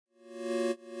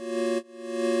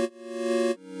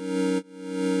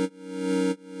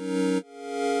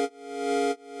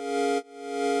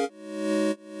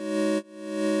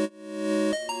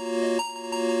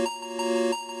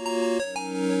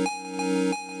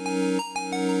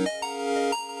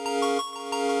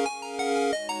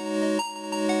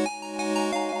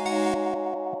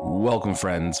Welcome,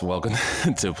 friends. Welcome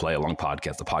to Play Along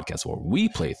Podcast, the podcast where we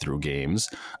play through games.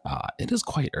 It is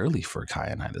quite early for Kai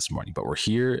and I this morning, but we're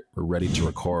here, we're ready to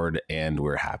record, and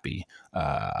we're happy.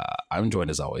 I'm joined,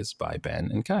 as always, by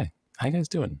Ben and Kai. How you guys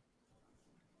doing?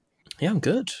 Yeah, I'm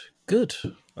good. Good.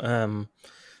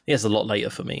 It's a lot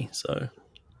later for me, so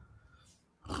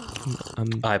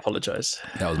I apologize.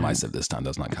 That was my sip this time. That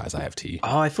was not Kai's. I have tea.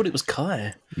 Oh, I thought it was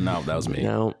Kai. No, that was me.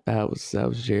 No, that was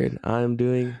Jared. I'm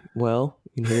doing well.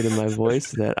 You can hear it in my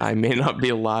voice that I may not be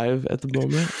alive at the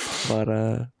moment,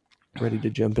 but ready to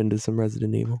jump into some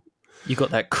Resident Evil. You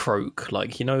got that croak,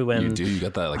 like, you know when... You do. You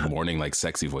got that like morning, like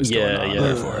sexy voice going on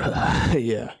there for it.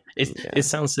 Yeah. It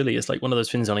sounds silly. It's like one of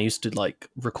those things when I used to like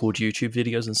record YouTube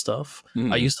videos and stuff.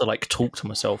 I used to like talk to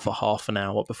myself for half an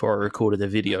hour before I recorded a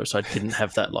video, so I didn't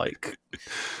have that like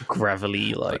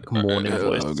gravelly like morning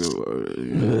voice.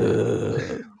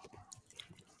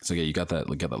 So yeah, you got that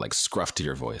like scruff to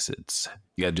your voice.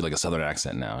 You got to do like a southern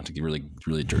accent now to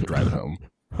really drive it home.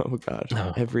 Oh God!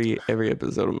 No. Every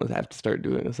episode I'm gonna have to start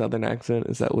doing a southern accent.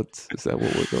 Is that what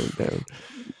we're going down?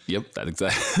 Yep, that's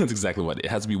exactly what it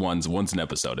has to be. Once an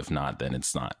episode. If not, then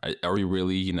it's not. Are we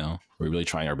really? Are we really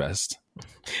trying our best?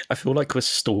 I feel like we're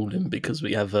stalling because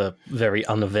we have a very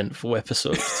uneventful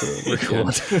episode to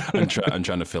record. I'm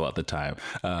trying to fill out the time,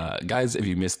 guys. If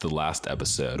you missed the last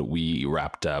episode, we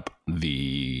wrapped up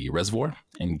the reservoir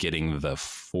and getting the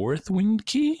fourth winged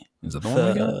key. Is that the one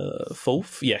we got?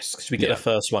 Fourth? Yes, because we get the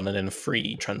first one and then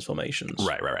 3 transformations.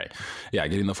 Right. Yeah,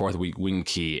 getting the fourth winged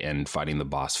key and fighting the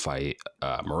boss fight,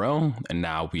 Moreau. And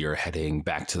now we are heading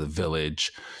back to the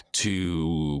village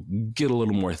to get a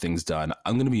little more things done.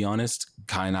 I'm going to be honest,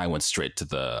 Kai and I went straight to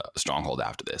the stronghold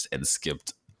after this and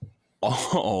skipped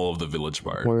all of the village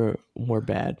part. We're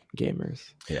bad gamers.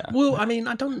 Yeah. Well, I mean,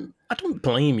 I don't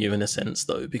blame you in a sense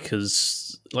though,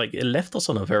 because like it left us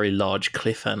on a very large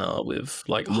cliffhanger with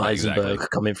like Heisenberg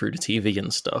coming through the TV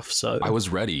and stuff. So I was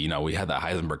ready. We had that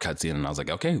Heisenberg cutscene, and I was like,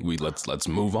 okay, let's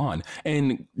move on.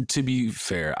 And to be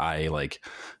fair, I like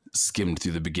skimmed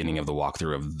through the beginning of the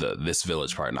walkthrough of this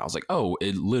village part, and I was like, oh,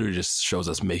 it literally just shows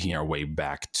us making our way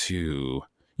back to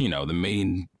the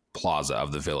main plaza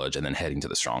of the village and then heading to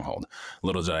the stronghold.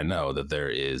 Little did I know that there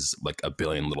is like a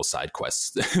billion little side quests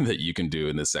that you can do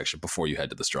in this section before you head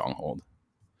to the stronghold.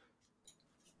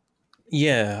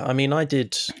 Yeah, I mean, I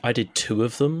did 2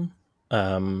 of them.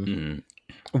 One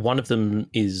of them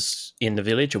is in the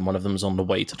village and one of them is on the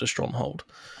way to the stronghold.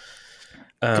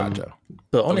 Gotcha.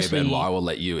 But honestly, okay, Ben, well, I will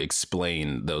let you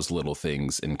explain those little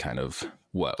things and kind of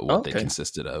what they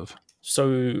consisted of.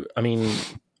 So, I mean,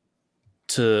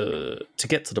 to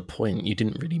get to the point, you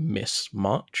didn't really miss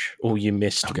much. All you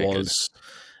missed was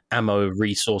ammo,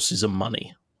 resources, and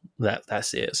money.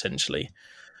 That's it, essentially.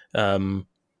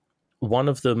 One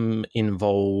of them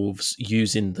involves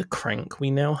using the crank we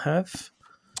now have.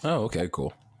 Oh, okay,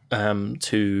 cool.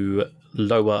 To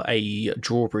lower a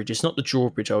drawbridge. It's not the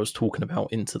drawbridge I was talking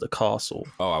about into the castle.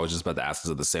 Oh, I was just about to ask,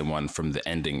 is it the same one from the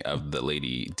ending of the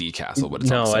Lady D castle? But it's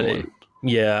not the same one.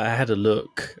 Yeah, I had a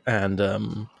look, and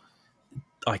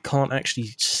I can't actually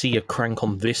see a crank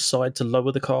on this side to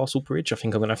lower the castle bridge. I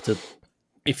think I'm going to have to,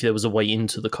 if there was a way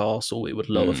into the castle, it would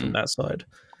lower from that side.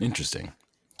 Interesting.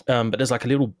 But there's like a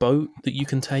little boat that you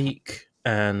can take,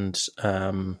 and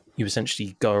you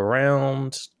essentially go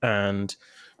around, and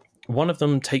one of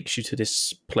them takes you to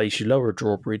this place. You lower a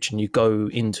drawbridge, and you go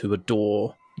into a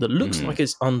door that looks like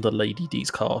it's under Lady D's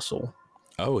castle.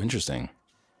 Oh, interesting.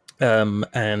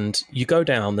 And you go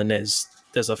down, and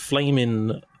there's a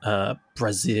flaming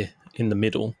brazier in the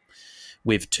middle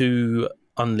with 2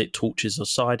 unlit torches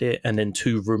beside it, and then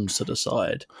 2 rooms to the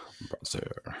side.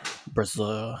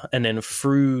 Brazier. And then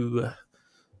through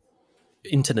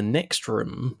into the next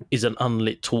room is an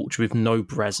unlit torch with no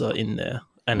brazier in there,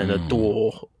 and then a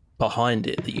door behind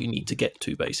it that you need to get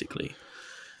to, basically.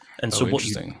 And so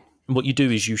what you do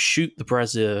is you shoot the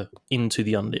brazier into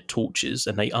the unlit torches,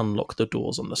 and they unlock the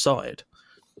doors on the side.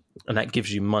 And that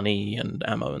gives you money and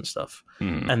ammo and stuff.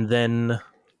 And then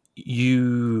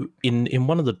you, in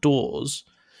one of the doors,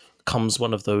 comes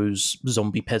one of those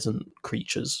zombie peasant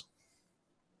creatures.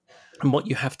 And what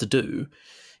you have to do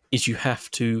is you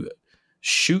have to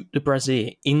shoot the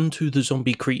brazier into the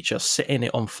zombie creature, setting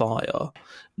it on fire,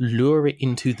 lure it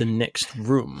into the next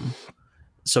room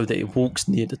so that it walks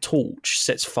near the torch,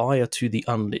 sets fire to the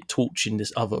unlit torch in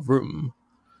this other room,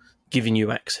 giving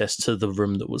you access to the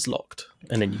room that was locked,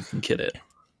 and then you can kill it.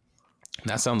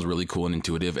 That sounds really cool and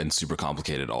intuitive and super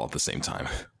complicated all at the same time.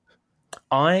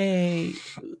 I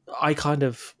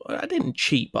didn't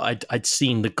cheat, but I'd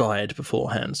seen the guide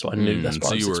beforehand, so I knew that's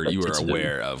what I was expected to do. So you were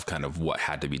aware of kind of what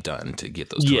had to be done to get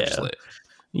those torches lit.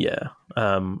 Yeah.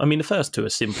 I mean, the first two are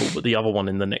simple, but the other one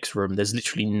in the next room, there's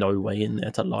literally no way in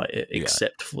there to light it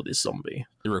except for this zombie.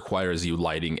 It requires you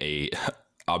lighting a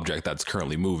object that's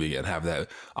currently moving and have that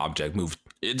object move.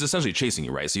 It's essentially chasing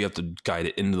you, right? So you have to guide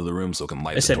it into the room so it can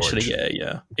light Essentially, the torch.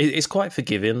 yeah. It's quite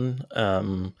forgiving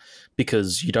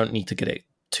because you don't need to get it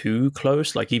too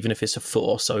close. Like, even if it's a foot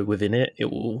or so within it,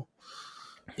 it will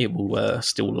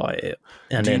still light it.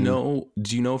 And do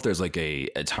you know if there's like a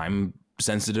time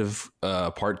sensitive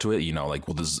part to it? You know, like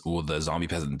will the zombie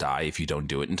peasant die if you don't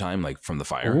do it in time, like from the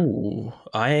fire? Ooh,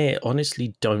 I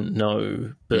honestly don't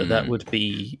know, but that would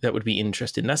be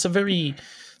interesting.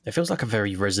 It feels like a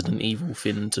very Resident Evil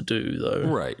thing to do, though.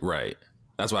 Right.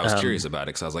 That's why I was curious about it,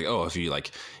 because I was like, oh, if you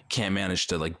like can't manage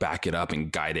to like back it up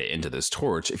and guide it into this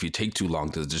torch, if you take too long,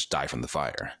 does it just die from the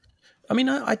fire? I mean,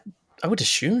 I would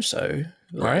assume so,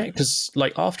 right? Because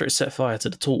like after it set fire to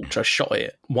the torch, I shot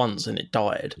it once and it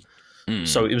died.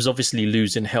 So it was obviously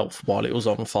losing health while it was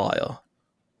on fire.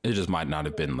 It just might not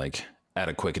have been like at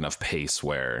a quick enough pace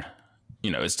where,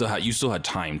 you know, you still had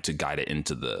time to guide it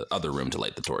into the other room to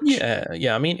light the torch.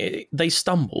 Yeah. I mean, they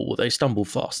stumble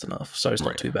fast enough, so it's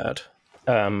not too bad.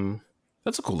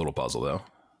 That's a cool little puzzle, though.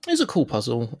 It's a cool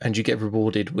puzzle, and you get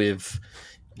rewarded with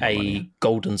a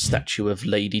golden statue of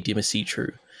Lady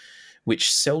Dimitrescu,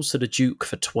 which sells to the Duke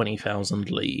for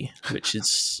 20,000 Li, which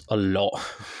is a lot.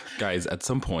 Guys, at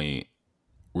some point,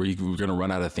 we're going to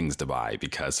run out of things to buy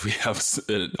because we have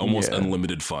almost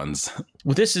unlimited funds.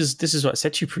 Well, this is what I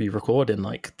said to you pre-recording.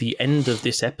 Like, the end of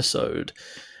this episode,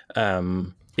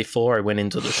 before I went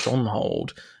into the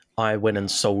Stronghold, I went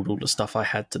and sold all the stuff I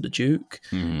had to the Duke,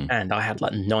 and I had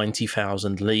like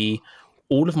 90,000 Li.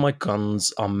 All of my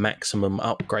guns are maximum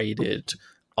upgraded.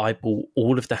 I bought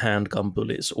all of the handgun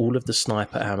bullets, all of the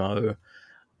sniper ammo.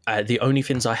 The only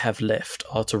things I have left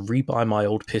are to rebuy my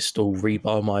old pistol,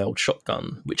 rebuy my old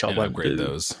shotgun, which I won't upgrade do.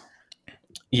 Those.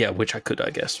 Yeah, which I could, I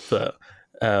guess, but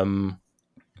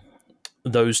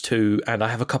those two, and I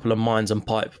have a couple of mines and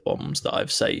pipe bombs that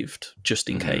I've saved just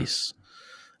in case.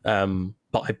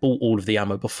 But I bought all of the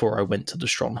ammo before I went to the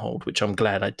Stronghold, which I'm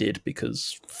glad I did,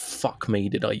 because fuck me,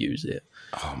 did I use it.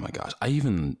 Oh my gosh.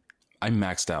 I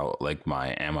maxed out like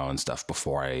my ammo and stuff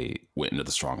before I went into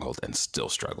the Stronghold and still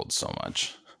struggled so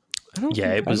much. I don't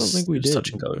think we did.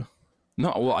 Touch and go.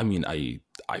 No, well, I mean, I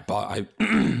bought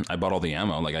I bought all the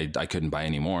ammo. Like I couldn't buy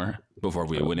any more before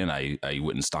we went in. I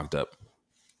went and stocked up.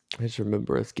 I just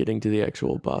remember us getting to the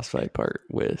actual boss fight part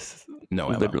with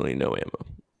literally no ammo.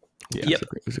 Yeah,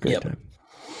 it was a great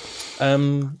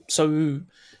time. So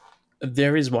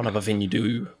there is one other thing you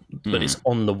do, but it's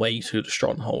on the way to the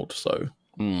Stronghold. So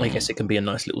I guess it can be a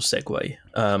nice little segue.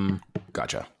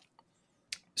 Gotcha.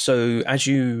 So as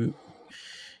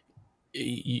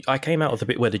I came out of the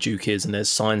bit where the Duke is, and there's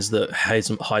signs that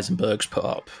Heisenberg's put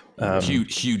up.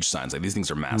 Huge signs. Like these things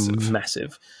are massive.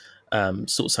 Massive.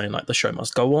 Sort of saying like the show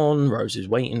must go on, Rose is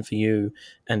waiting for you,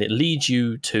 and it leads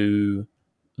you to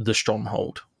the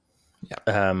Stronghold.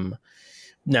 Yeah.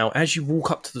 Now, as you walk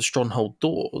up to the Stronghold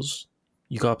doors,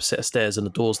 you go up a set of stairs and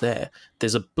the door's there.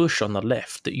 There's a bush on the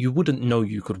left that you wouldn't know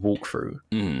you could walk through.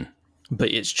 But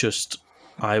it's just,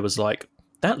 I was like,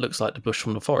 that looks like the bush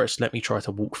from the forest. Let me try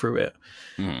to walk through it.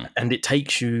 And it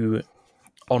takes you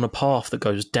on a path that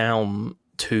goes down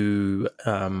to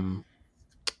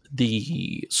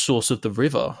the source of the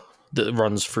river that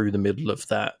runs through the middle of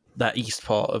that east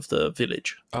part of the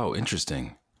village. Oh,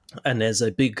 interesting. And there's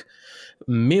a big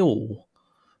mill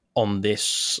on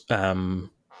this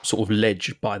sort of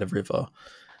ledge by the river.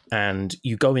 And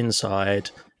you go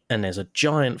inside, and there's a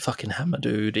giant fucking hammer,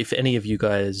 dude. If any of you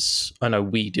guys, I know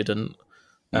we didn't,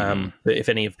 but if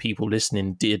any of people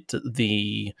listening did,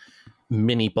 the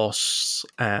mini boss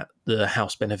at the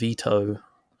House Benevito,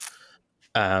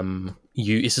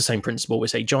 it's the same principle.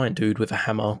 It's a giant dude with a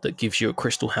hammer that gives you a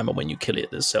crystal hammer when you kill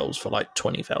it that sells for like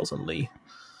 20,000 Li.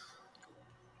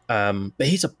 But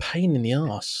he's a pain in the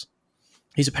ass.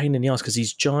 He's a pain in the ass because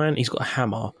he's giant. He's got a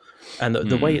hammer, and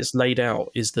the way it's laid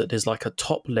out is that there's like a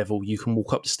top level you can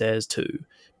walk up the stairs to,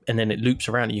 and then it loops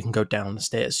around and you can go down the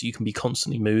stairs, so you can be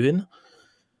constantly moving.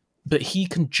 But he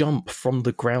can jump from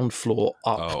the ground floor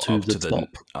up to the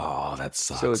top. Oh, that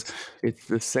sucks. So it's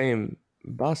the same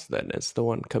boss then as the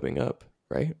one coming up,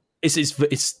 right? It's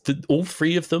all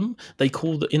three of them.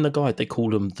 In the guide they call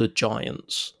them the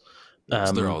giants.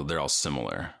 So they're all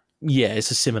similar. Yeah, it's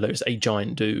a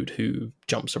giant dude who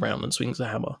jumps around and swings a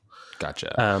hammer.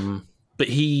 Gotcha. But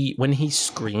when he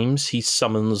screams, he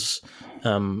summons,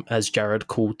 as Jared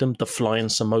called them, the flying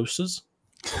samosas.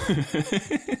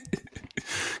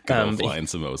 Flying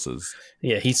samosas.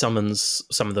 Yeah, he summons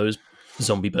some of those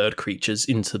zombie bird creatures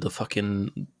into the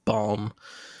fucking barn.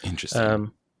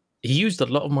 Interesting. he used a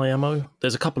lot of my ammo.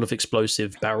 There's a couple of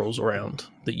explosive barrels around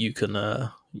that you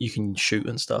can shoot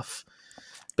and stuff.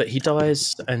 But he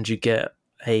dies, and you get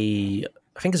I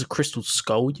think it's a crystal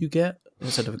skull you get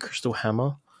instead of a crystal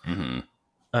hammer. Mm-hmm.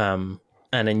 And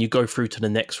then you go through to the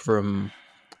next room,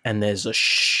 and there's a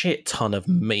shit ton of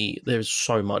meat. There's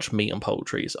so much meat and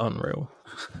poultry. It's unreal.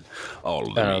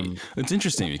 Oh, the meat. It's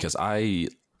interesting because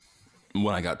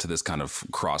when I got to this kind of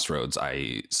crossroads,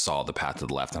 I saw the path to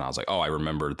the left, and I was like, "Oh, I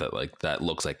remember that. Like that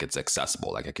looks like it's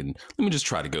accessible. Like let me just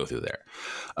try to go through there."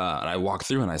 And I walked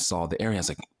through, and I saw the area. I was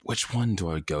like, "Which one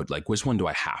do I go? Like, which one do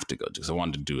I have to go to?" Because I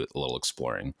wanted to do a little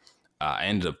exploring. I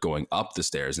ended up going up the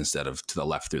stairs instead of to the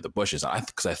left through the bushes.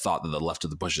 Because I thought that the left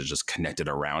of the bushes just connected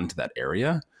around to that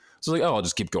area. So I was like, I'll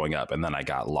just keep going up. And then I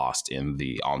got lost in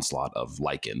the onslaught of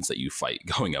lichens that you fight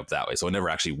going up that way. So I never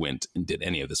actually went and did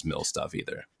any of this mill stuff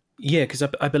either. Yeah, because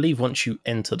I believe once you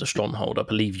enter the stronghold, I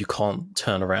believe you can't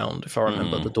turn around. If I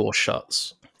remember, the door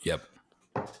shuts. Yep.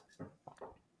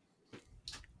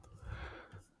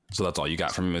 So that's all you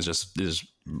got from him is just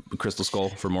Crystal Skull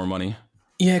for more money?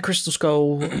 Yeah, Crystal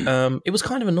Skull. It was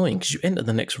kind of annoying because you enter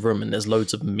the next room and there's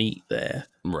loads of meat there.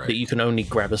 Right. But you can only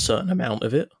grab a certain amount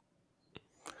of it.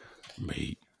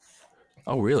 Meat.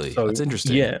 Oh, really? So, that's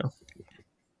interesting. Yeah.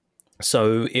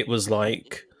 So it was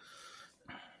like...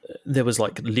 There was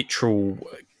like literal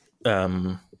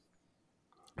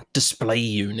display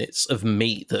units of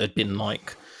meat that had been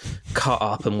like cut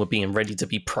up and were being ready to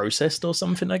be processed or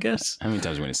something, I guess. How many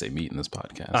times are we going to say meat in this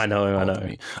podcast? I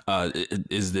know.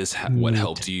 Is this what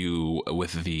helped you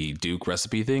with the Duke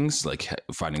recipe things, like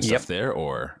finding stuff there,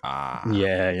 or?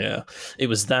 Yeah. It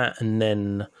was that, and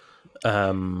then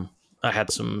I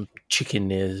had some chicken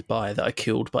nearby that I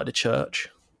killed by the church.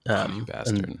 You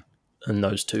bastard. And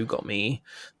those two got me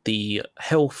the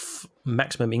health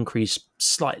maximum increase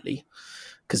slightly,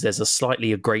 because there's a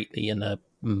slightly, a greatly, and a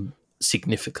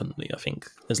significantly. I think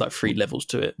there's like 3 levels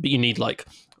to it, but you need like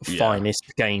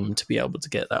finest game to be able to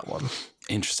get that one.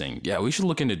 Interesting. Yeah, we should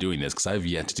look into doing this because I've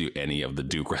yet to do any of the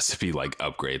Duke recipe like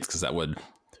upgrades, because that would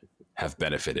have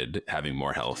benefited having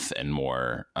more health and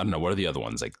more. I don't know, what are the other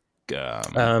ones like?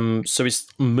 So it's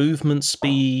movement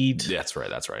speed. That's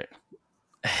right.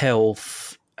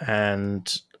 Health.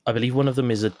 And I believe one of them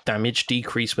is a damage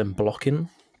decrease when blocking.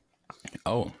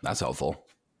 Oh, that's helpful.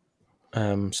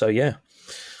 So yeah,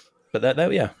 but that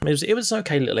it was an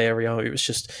okay little area. It was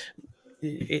just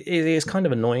it is kind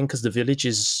of annoying because the village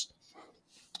is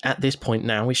at this point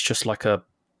now it's just like a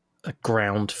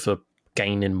ground for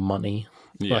gaining money.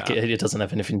 Yeah. Like it doesn't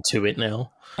have anything to it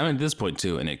now. I mean, at this point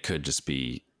too, and it could just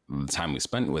be the time we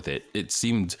spent with it. It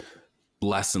seemed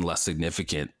less and less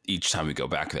significant each time we go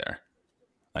back there.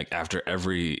 Like after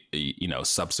every,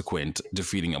 subsequent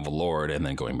defeating of a lord and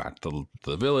then going back to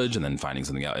the village and then finding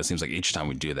something else, it seems like each time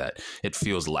we do that, it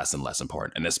feels less and less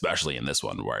important. And especially in this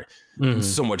one where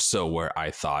so much so where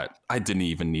I thought I didn't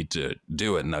even need to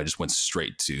do it. And I just went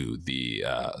straight to the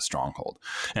stronghold.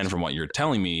 And from what you're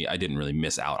telling me, I didn't really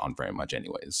miss out on very much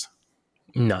anyways.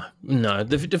 No.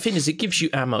 The thing is, it gives you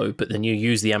ammo, but then you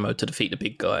use the ammo to defeat the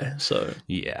big guy. So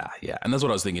yeah, and that's what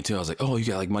I was thinking too. I was like, oh, you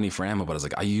got like money for ammo, but I was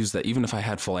like, I used that even if I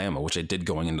had full ammo, which I did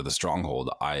going into the stronghold.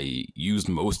 I used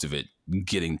most of it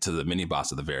getting to the mini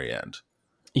boss at the very end.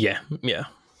 Yeah.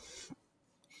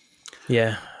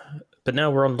 But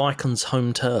now we're on Lycan's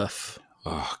home turf.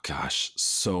 Oh gosh,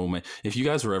 so many. If you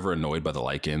guys were ever annoyed by the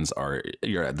Lycans, or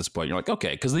you're at this point, you're like,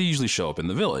 okay, because they usually show up in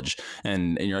the village,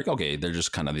 and you're like, okay, they're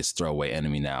just kind of this throwaway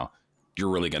enemy now. You're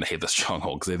really gonna hate the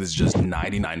stronghold because there's just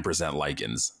 99%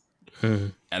 Lycans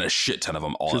and a shit ton of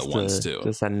them all just at once too.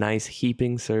 Just a nice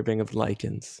heaping serving of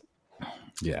Lycans.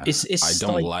 Yeah, I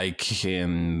don't like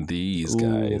him. These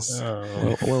guys.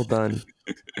 Well done.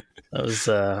 That was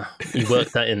you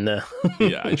worked that in there.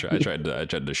 Yeah, I tried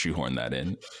to shoehorn that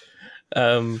in.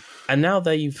 And now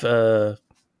they've also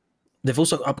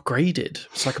upgraded.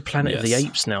 It's like a Planet of the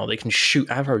Apes now. They can shoot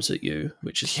arrows at you,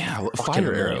 which is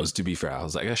fire arrows. To be fair, I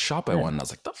was like, I shot by one, and I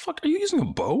was like, "The fuck are you using a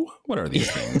bow? What are these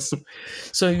things?"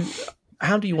 So,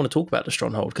 how do you want to talk about the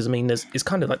stronghold? Because I mean, it's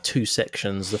kind of like 2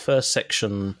 sections. The first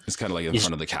section is kind of like in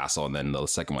front of the castle, and then the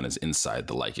second one is inside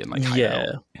the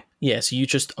hideout. Yeah. So you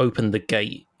just open the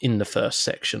gate in the first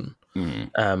section.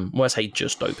 Well, I say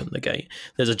just open the gate.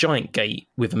 There's a giant gate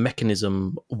with a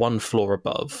mechanism 1 floor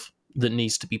above that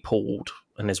needs to be pulled,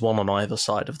 and there's one on either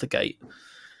side of the gate.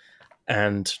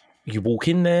 And you walk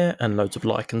in there, and loads of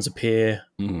Lycans appear.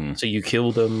 So you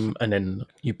kill them, and then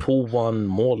you pull one,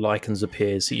 more Lycans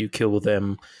appear, so you kill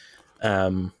them.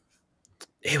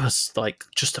 It was like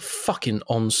just a fucking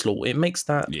onslaught. It makes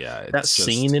that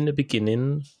scene in the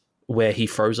beginning where he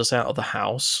throws us out of the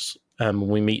house. When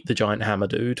we meet the giant hammer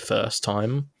dude first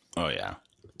time, Oh yeah.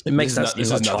 It makes This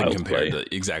is nothing child's compared play.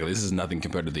 to exactly. This is nothing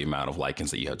compared to the amount of Lycans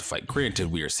that you have to fight.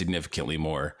 Granted, we are significantly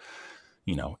more,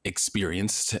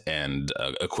 experienced and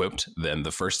equipped than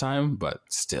the first time, but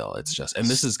still, it's just. And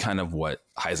this is kind of what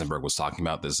Heisenberg was talking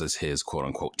about. This is his quote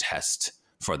unquote test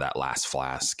for that last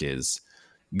flask, is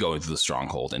going through the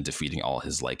stronghold and defeating all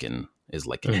his Lycan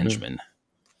henchmen.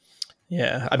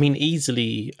 Yeah, I mean,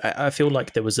 easily, I feel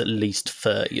like there was at least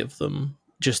 30 of them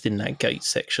just in that gate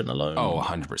section alone. Oh,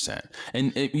 100%.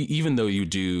 And even though you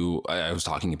do, I was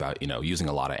talking about, using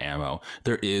a lot of ammo,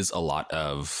 there is a lot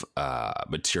of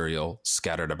material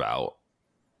scattered about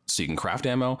so you can craft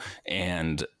ammo.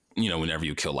 And, whenever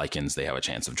you kill Lycans, they have a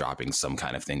chance of dropping some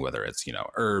kind of thing, whether it's,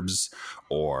 herbs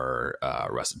or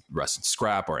rusted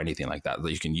scrap or anything like that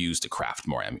you can use to craft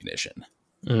more ammunition.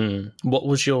 What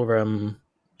was your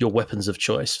weapons of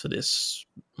choice for this?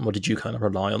 What did you kind of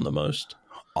rely on the most?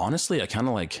 Honestly, I kind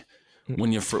of like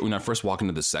when I first walk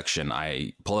into this section,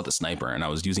 I pulled out the sniper and I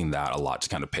was using that a lot to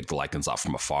kind of pick the Lycans off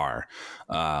from afar.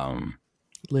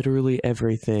 Literally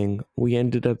everything. We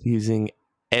ended up using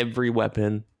every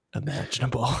weapon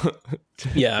imaginable.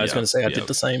 Yeah, I was going to say I did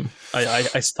the same.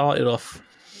 I started off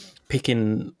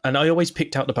picking, and I always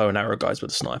picked out the bow and arrow guys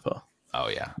with the sniper. Oh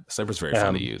yeah, the sniper's very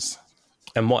fun to use.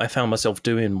 And what I found myself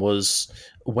doing was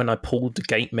when I pulled the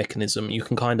gate mechanism, you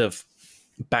can kind of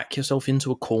back yourself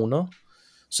into a corner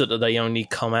so that they only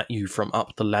come at you from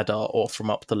up the ladder or from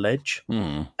up the ledge.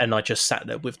 And I just sat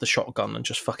there with the shotgun and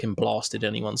just fucking blasted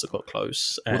anyone that got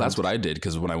close. Well, that's what I did,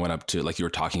 because when I went up to, like you were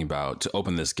talking about, to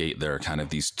open this gate, there are kind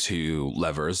of these two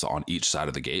levers on each side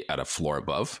of the gate at a floor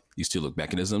above, these two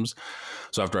mechanisms.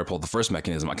 So after I pulled the first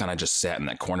mechanism, I kind of just sat in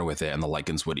that corner with it, and the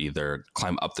Lycans would either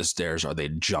climb up the stairs or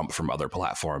they'd jump from other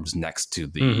platforms next to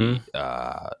the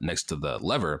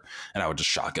lever, and I would just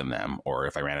shotgun them. Or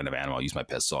if I ran out of ammo, I'll use my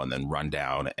pistol and then run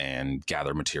down and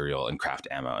gather material and craft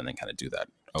ammo, and then kind of do that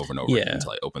over and over again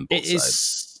until I open both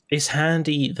sides. It's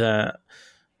handy that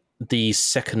the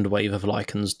second wave of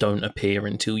Lycans don't appear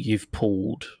until you've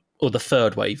pulled, or the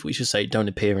third wave, we should say, don't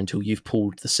appear until you've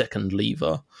pulled the second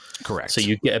lever. Correct. So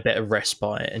you get a better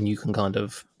respite and you can kind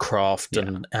of craft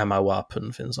and ammo up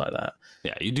and things like that.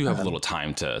 Yeah, you do have a little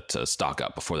time to stock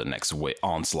up before the next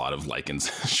onslaught of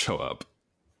Lycans show up.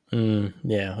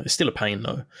 Yeah, it's still a pain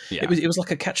though. Yeah. It was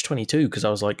like a catch-22, because I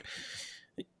was like,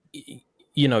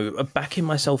 backing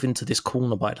myself into this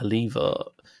corner by the lever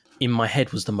in my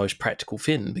head was the most practical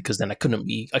thing, because then I couldn't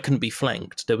be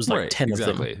flanked. There was like 10 of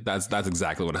them. That's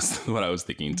exactly what I was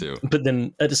thinking too. But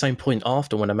then at the same point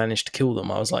after, when I managed to kill them,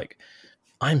 I was like,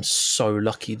 I'm so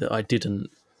lucky that I didn't,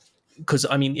 because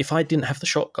I mean, if I didn't have the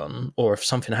shotgun, or if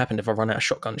something happened, if I run out of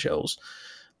shotgun shells,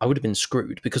 I would have been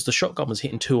screwed, because the shotgun was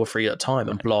hitting 2 or 3 at a time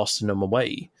and blasting them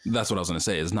away. That's what I was going to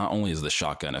say, is not only is the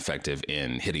shotgun effective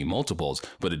in hitting multiples,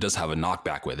 but it does have a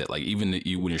knockback with it. Like even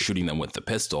when you're shooting them with the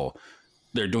pistol,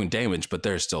 they're doing damage, but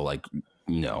they're still like,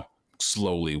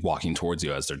 slowly walking towards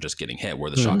you as they're just getting hit,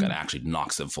 where the shotgun actually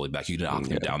knocks them fully back. You can knock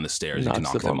them down the stairs, you can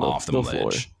knock them off the ledge.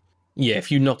 Floor. Yeah,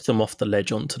 if you knock them off the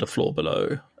ledge onto the floor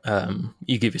below,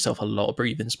 you give yourself a lot of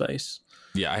breathing space.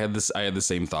 Yeah, I had the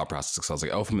same thought process, because I was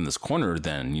like, oh, if I'm in this corner,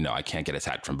 then, I can't get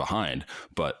attacked from behind.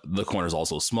 But the corner is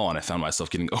also small, and I found myself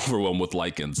getting overwhelmed with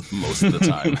Lycans most of the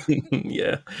time.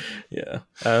 Yeah.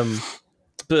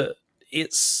 But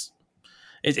it's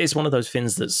one of those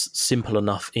things that's simple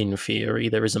enough in theory.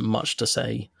 There isn't much to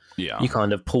say. Yeah. You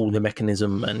kind of pull the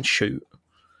mechanism and shoot.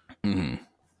 Mm-hmm.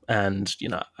 And,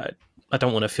 I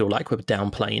don't want to feel like we're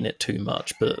downplaying it too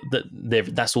much, but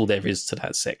that's all there is to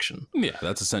that section. Yeah,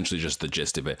 that's essentially just the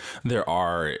gist of it. There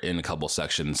are, in a couple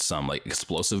sections, some like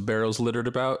explosive barrels littered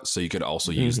about, so you could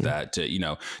also use that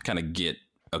to, kind of get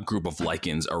a group of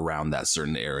Lycans around that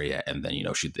certain area, and then,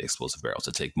 shoot the explosive barrels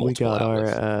to take multiple. We got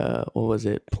our, what was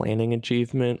it, planning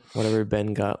achievement? Whatever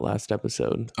Ben got last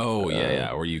episode. Oh,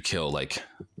 yeah, where you kill like...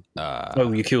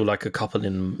 you kill like a couple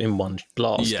in one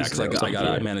blast. Yeah, because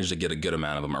I managed to get a good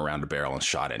amount of them around a barrel and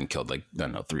shot it and killed like, I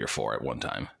don't know, 3 or 4 at one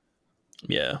time.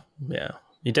 Yeah.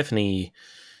 You definitely...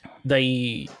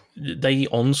 They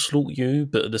onslaught you,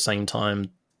 but at the same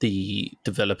time, the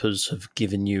developers have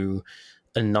given you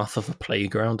enough of a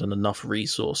playground and enough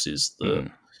resources that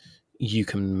you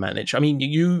can manage. I mean,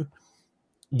 you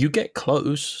get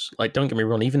close. Like, don't get me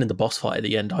wrong, even in the boss fight at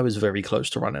the end, I was very close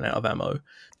to running out of ammo,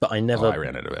 but I never... I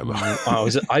ran out of ammo. I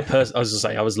was gonna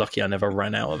say, I was lucky I never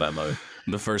ran out of ammo.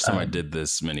 The first time I did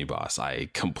this mini boss, I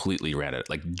completely ran it,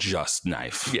 like, just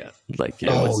knife. Yeah. Like,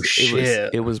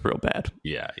 shit. It was real bad.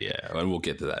 Yeah. And we'll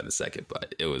get to that in a second,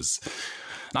 but it was...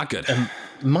 Not good.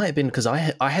 Might have been because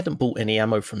I hadn't bought any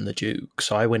ammo from the Duke,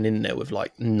 so I went in there with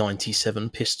like 97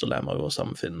 pistol ammo or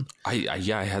something. I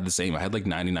had the same. I had like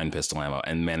 99 pistol ammo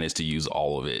and managed to use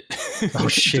all of it. Oh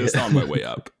shit! Just on my way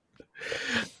up.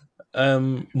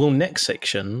 Well, next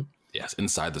section. Yes,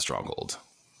 inside the stronghold.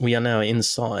 We are now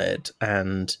inside,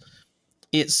 and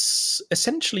it's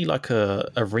essentially like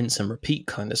a rinse and repeat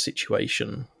kind of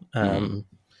situation.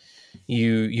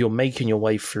 You're making your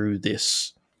way through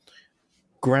this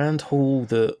grand hall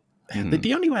that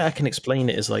the only way I can explain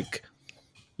it is like,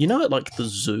 you know, at like the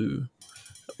zoo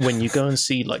when you go and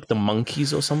see like the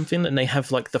monkeys or something, and they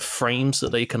have like the frames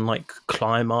that they can like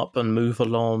climb up and move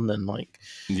along, and like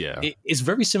it's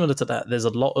very similar to that. There's a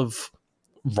lot of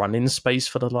running space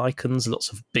for the Lycans,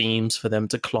 lots of beams for them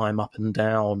to climb up and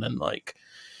down, and like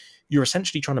you're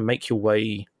essentially trying to make your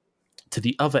way to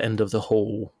the other end of the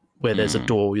hall where there's a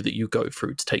door that you go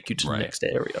through to take you to the next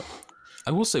area.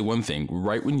 I will say one thing,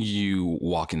 right when you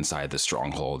walk inside the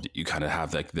stronghold, you kind of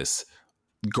have like this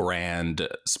grand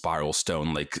spiral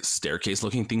stone like staircase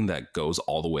looking thing that goes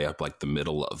all the way up like the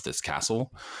middle of this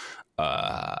castle.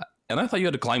 And I thought you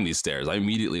had to climb these stairs. I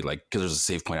immediately, like, because there's a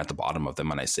save point at the bottom of them,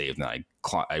 and I saved, and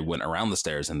I went around the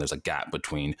stairs, and there's a gap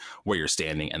between where you're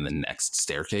standing and the next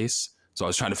staircase. So I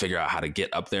was trying to figure out how to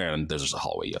get up there, and there's just a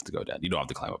hallway you have to go down. You don't have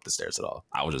to climb up the stairs at all.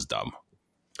 I was just dumb.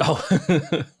 Oh,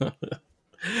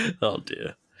 oh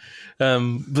dear.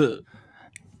 But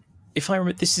if I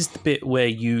remember, this is the bit where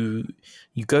you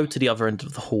go to the other end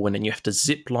of the hall, and then you have to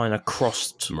zip line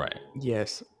across. Right.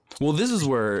 Yes. Well, this is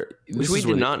where we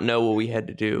did not know what we had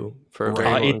to do for a very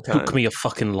long time. It took me a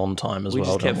fucking long time as well. We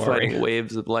just kept fighting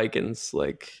waves of Lycans.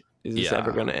 Like, is this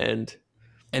ever going to end?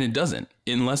 And it doesn't,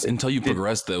 until you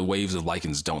progress, the waves of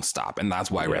Lycans don't stop, and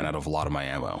that's why I ran out of a lot of my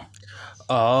ammo.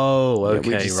 Oh,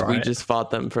 okay, we just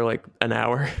fought them for like an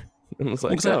hour. And was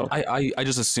like, I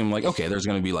just assume like, okay, there's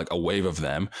going to be like a wave of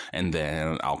them, and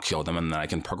then I'll kill them, and then I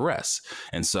can progress.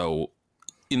 And so,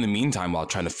 in the meantime, while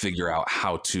trying to figure out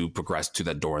how to progress to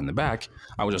that door in the back,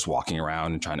 I was just walking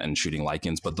around and shooting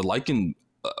Lycans. But the Lycan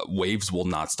waves will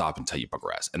not stop until you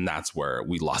progress, and that's where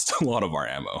we lost a lot of our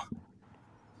ammo.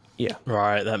 Yeah,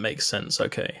 right. That makes sense.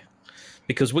 Okay,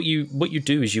 because what you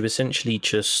do is you essentially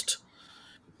just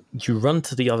you run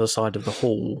to the other side of the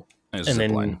hall, and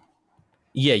then line.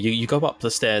 Yeah, you go up the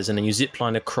stairs and then you zip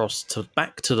line across to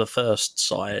back to the first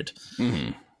side,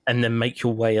 and then make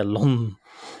your way along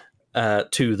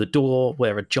to the door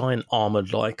where a giant armored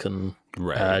Lycan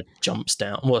jumps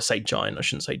down. Well, I say giant. I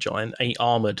shouldn't say giant. A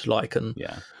armored Lycan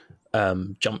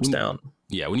jumps down.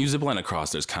 Yeah, when you zip line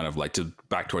across, there's kind of like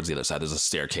back towards the other side. There's a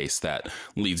staircase that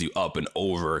leads you up and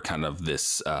over kind of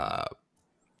this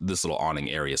this little awning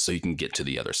area, so you can get to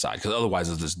the other side. Because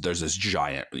otherwise, there's this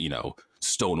giant,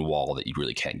 stone wall that you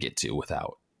really can't get to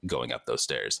without going up those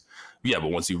stairs. Yeah, but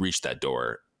once you reach that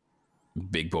door,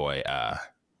 big boy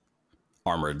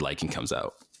armored Lycan comes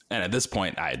out. And at this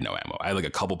point, I had no ammo. I had like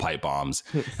a couple pipe bombs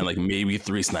and like maybe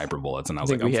 3 sniper bullets, and I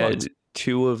was like, I'm fucked. We had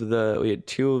two of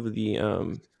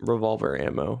the revolver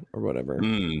ammo or whatever,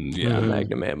 the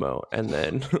magnum ammo, and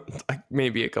then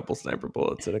maybe a couple sniper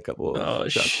bullets and a couple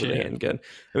of shots with a handgun.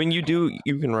 I mean, you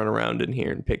can run around in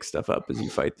here and pick stuff up as you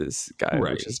fight this guy,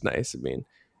 which is nice. I mean,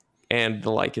 and the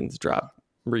Lycans drop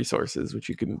resources which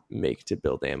you can make to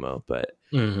build ammo, but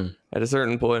at a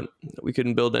certain point we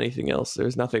couldn't build anything else.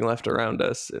 There's nothing left around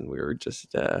us, and we were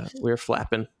just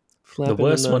flapping. The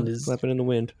worst one is flapping in the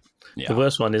wind. Yeah. The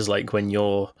worst one is like when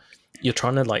you're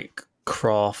trying to like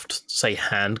craft, say,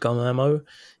 handgun ammo,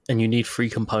 and you need 3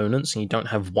 components and you don't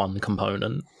have 1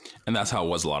 component. And that's how it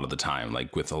was a lot of the time.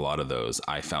 Like with a lot of those,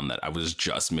 I found that I was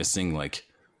just missing like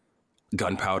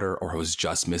gunpowder, or I was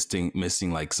just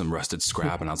missing like some rusted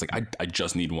scrap, and I was like, I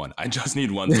just need 1. I just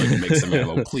need 1 so I can make some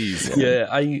ammo, please. Yeah,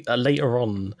 I later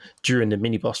on during the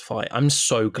mini boss fight, I'm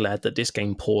so glad that this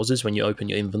game pauses when you open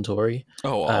your inventory.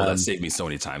 That saved me so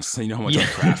many times. You know how much I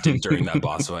crafted during that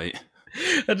boss fight.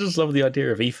 I just love the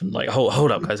idea of Ethan like,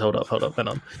 hold up, guys, hold up, hang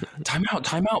on. Time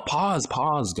out, pause,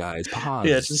 guys, pause.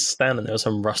 Yeah, just standing there with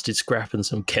some rusted scrap and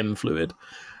some chem fluid.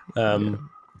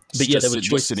 But yeah, there were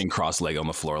just sitting cross-legged on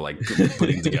the floor, like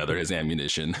putting together his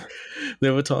ammunition.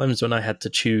 There were times when I had to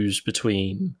choose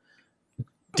between,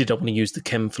 did I want to use the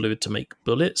chem fluid to make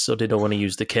bullets, or did I want to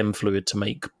use the chem fluid to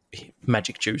make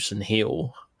magic juice and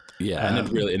heal? Yeah, and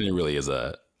it really is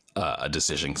a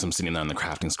decision. Because I'm sitting there on the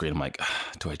crafting screen, I'm like,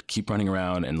 do I keep running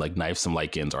around and like knife some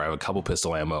Lycans, or I have a couple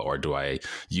pistol ammo, or do I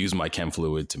use my chem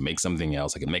fluid to make something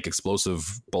else? I can make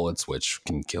explosive bullets, which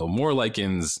can kill more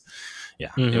Lycans. Yeah,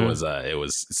 it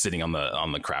was sitting on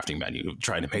the crafting menu,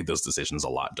 trying to make those decisions a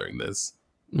lot during this.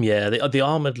 Yeah, the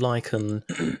armored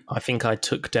Lycan, I think I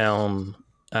took down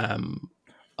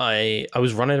I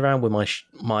was running around with my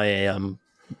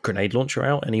grenade launcher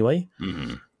out anyway.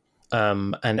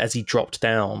 Mm-hmm. And as he dropped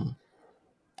down,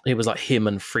 it was like him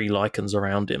and 3 Lycans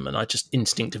around him, and I just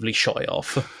instinctively shot it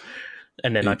off.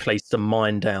 And then I placed a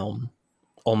mine down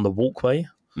on the walkway,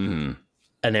 Mm-hmm.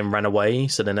 and then ran away.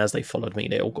 So then as they followed me,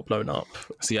 they all got blown up.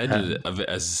 See, I did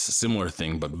a similar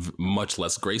thing, but much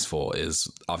less graceful. Is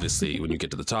obviously when you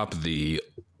get to the top, the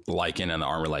Lycan and the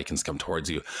armored Lycans come towards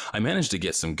you. I managed to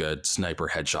get some good sniper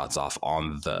headshots off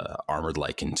on the armored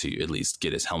Lycan to at least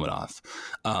get his helmet off.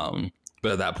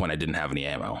 But at that point, I didn't have any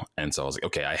ammo. And so I was like,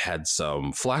 okay, I had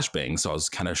some flashbang. So I was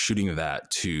kind of shooting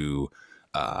that to,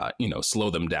 slow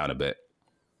them down a bit.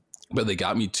 But they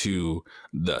got me to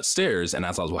the stairs, and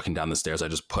as I was walking down the stairs, I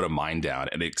just put a mine down,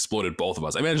 and it exploded both of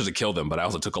us. I managed to kill them, but I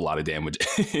also took a lot of damage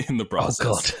in the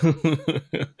process. Oh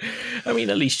God! I mean,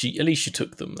 at least you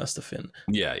took them. That's the thing.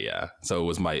 Yeah. So it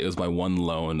was my one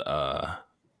lone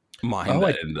mine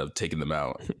that ended up taking them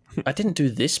out. I didn't do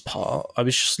this part. I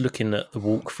was just looking at the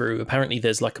walkthrough. Apparently,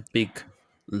 there's like a big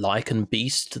Lycan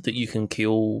beast that you can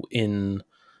kill in.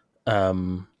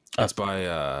 That's by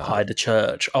Hide the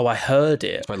Church. Oh, I heard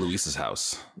it. It's by Luis's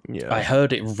house. Yeah, I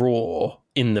heard it roar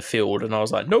in the field, and I was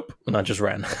like, nope, and I just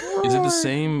ran. Is it the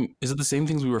same? Is it the same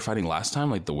things we were fighting last time,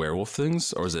 like the werewolf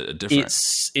things, or is it a different?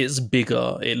 It's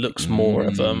bigger. It looks more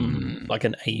of like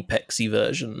an Apexy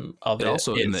version of it.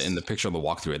 Also in the picture of the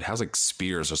walkthrough, it has like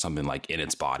spears or something like in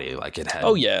its body, like it had.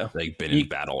 Oh yeah, like been in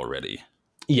battle already.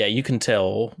 Yeah, you can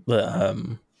tell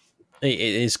that it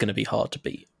is going to be hard to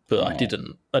beat, but I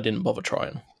didn't bother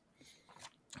trying.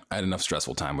 I had enough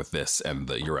stressful time with this and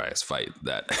the Urias fight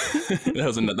that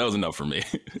that was enough for me.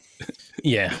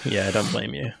 yeah, I don't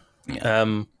blame you.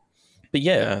 Yeah. But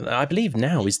yeah, I believe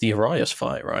now is the Urias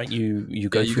fight, right? You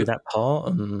go through that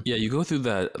part, and you go through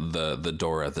the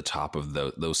door at the top of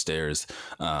those stairs,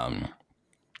 and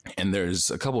there's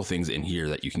a couple of things in here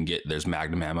that you can get. There's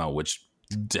magnum ammo, which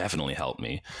definitely helped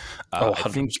me.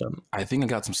 100%. I think I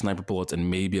got some sniper bullets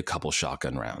and maybe a couple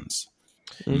shotgun rounds.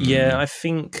 Yeah, I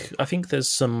think there's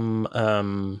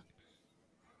some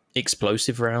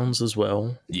explosive rounds as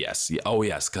well. Yes. Yeah. Oh,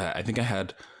 yes. I think I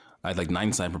had like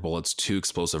 9 sniper bullets, 2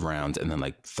 explosive rounds, and then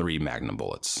like 3 magnum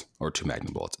bullets or 2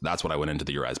 magnum bullets. That's what I went into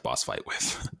the Urias boss fight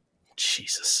with.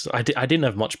 Jesus, I didn't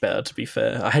have much better, to be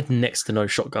fair. I had next to no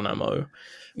shotgun ammo.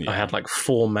 Yeah. I had like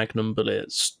 4 magnum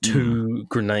bullets, 2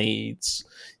 grenades,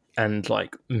 and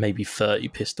like maybe 30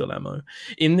 pistol ammo.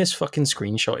 In this fucking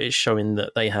screenshot, it's showing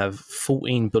that they have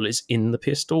 14 bullets in the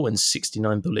pistol and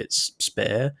 69 bullets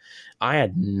spare. I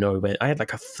had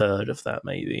like a third of that,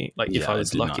 maybe, like if I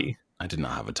was lucky. I did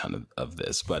not have a ton of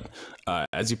this, but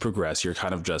as you progress, you're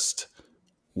kind of just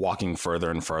walking further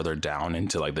and further down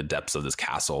into like the depths of this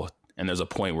castle. And there's a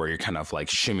point where you're kind of like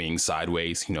shimmying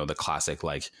sideways, the classic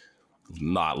like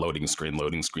not loading screen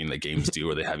that games do,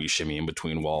 where they have you shimmy in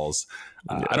between walls.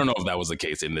 I don't know if that was the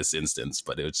case in this instance,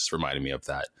 but it just reminded me of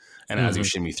that. And as you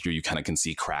shimmy through, you kind of can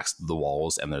see cracks through the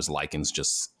walls, and there's Lycans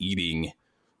just eating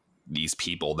these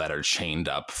people that are chained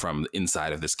up from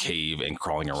inside of this cave and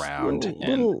crawling around.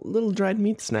 Little dried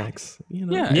meat snacks.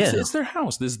 Yeah, it's their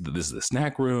house. This is the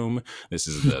snack room. This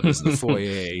is the foyer.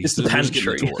 It's the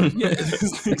pantry. Yeah,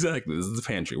 exactly. This is the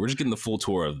pantry. We're just getting the full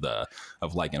tour of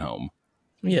Lycan home.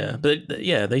 Yeah, but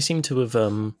yeah, they seem to have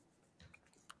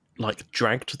like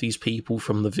dragged these people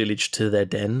from the village to their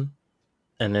den,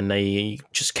 and then they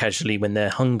just casually, when they're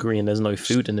hungry and there's no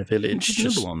food in the village,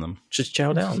 just nibble on them, just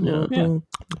chow down. Yeah.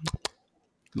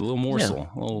 A little morsel,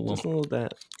 just a little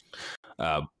bit.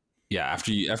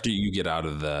 After you get out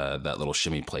of that little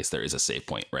shimmy place, there is a save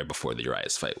point right before the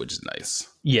Urias fight, which is nice.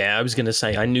 Yeah, I was going to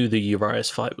say, I knew the Urias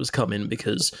fight was coming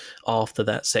because after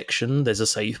that section, there's a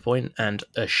save point and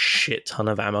a shit ton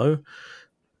of ammo.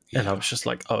 Yeah. And I was just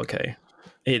like, oh, okay.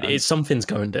 It's something's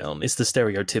going down. It's the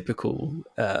stereotypical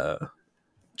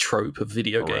trope of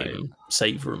video game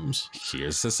save rooms.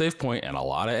 Here's the save point and a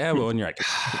lot of ammo, and you're like,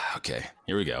 okay,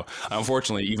 here we go.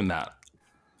 Unfortunately, even that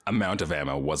amount of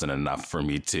ammo wasn't enough for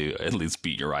me to at least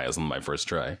beat Urias on my first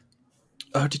try.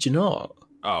 Oh, did you not?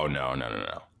 Oh,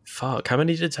 no. Fuck, how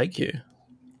many did it take you?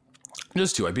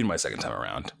 Just 2. I beat my second time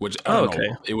around, which I don't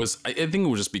know. It was, I think it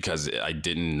was just because I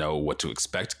didn't know what to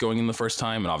expect going in the first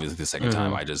time, and obviously the second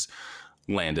time I just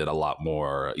landed a lot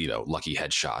more, lucky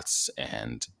headshots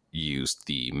and used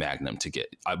the Magnum to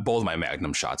get both my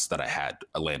Magnum shots that I had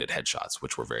landed headshots,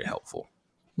 which were very helpful.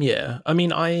 Yeah, I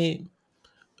mean,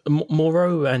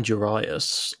 Moreau and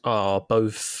Urias are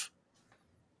both,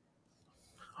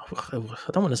 I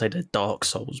don't want to say they're Dark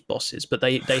Souls bosses, but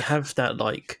they have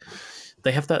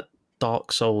that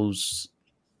Dark Souls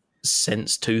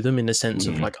sense to them in the sense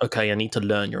of like, okay, I need to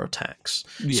learn your attacks.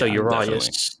 So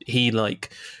Urias, he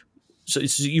like, so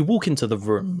you walk into the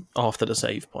room after the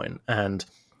save point, and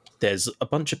there's a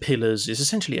bunch of pillars. It's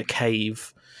essentially a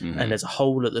cave, and there's a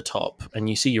hole at the top, and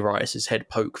you see Urias's head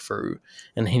poke through,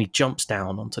 and he jumps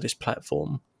down onto this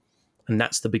platform, and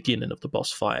that's the beginning of the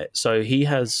boss fight. So he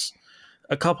has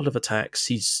a couple of attacks.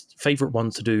 His favorite one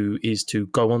to do is to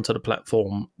go onto the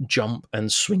platform, jump,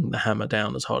 and swing the hammer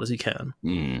down as hard as he can.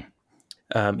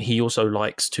 He also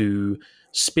likes to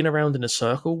spin around in a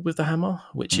circle with the hammer,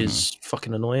 which is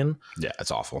fucking annoying. Yeah,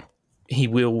 it's awful. He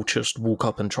will just walk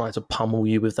up and try to pummel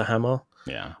you with the hammer.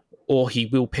 Yeah. Or he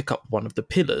will pick up one of the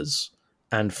pillars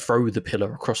and throw the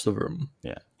pillar across the room.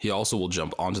 Yeah. He also will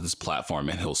jump onto this platform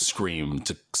and he'll scream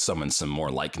to summon some more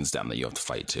Lycans down that you have to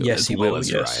fight too. Yes, he will.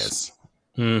 Yes.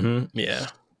 Yeah.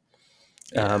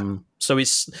 So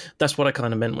that's what I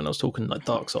kind of meant when I was talking like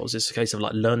Dark Souls. It's a case of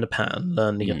like learn the pattern,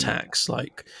 learn the attacks.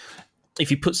 Like if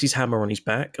he puts his hammer on his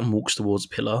back and walks towards a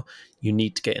pillar, you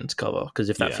need to get into cover, because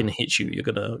if that thing hits you, you're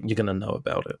gonna know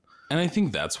about it. And I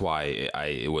think that's why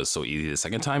it was so easy the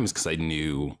second time, is because I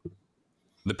knew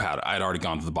the pattern. I'd already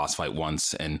gone to the boss fight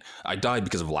once, and I died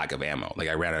because of lack of ammo. Like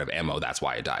I ran out of ammo. That's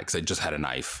why I died, because I just had a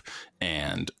knife,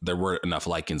 and there weren't enough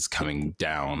Lycans coming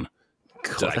down.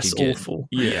 God, that's awful.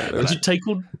 Yeah. Did you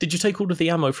take all of the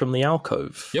ammo from the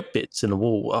alcove bits in the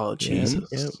wall? Oh Jesus!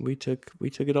 Yeah, we took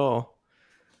it all.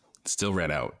 Still ran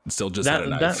out. Still just had a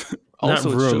knife.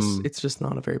 Also, it's just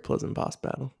not a very pleasant boss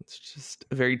battle. It's just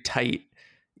a very tight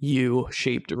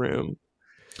U-shaped room.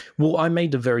 Well, I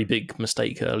made a very big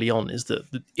mistake early on, is that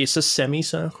it's a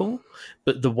semicircle,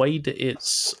 but the way that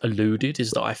it's alluded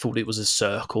is that I thought it was a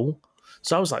circle.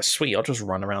 So I was like, sweet, I'll just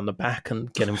run around the back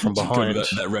and get him from behind.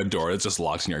 that red door, it just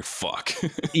locks and you're like, fuck.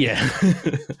 Yeah.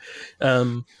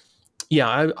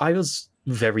 I was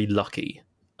very lucky.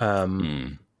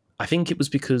 I think it was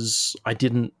because I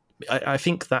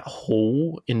think that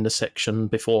hole in the section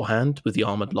beforehand with the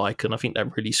armored Lycan, I think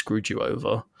that really screwed you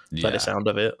over by the sound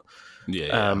of it.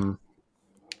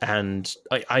 And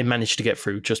I managed to get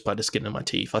through just by the skin of my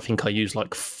teeth. I think I used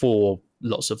like 4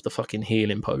 lots of the fucking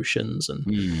healing potions,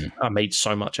 and I made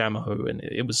so much ammo, and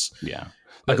it was... Yeah.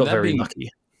 I got very lucky.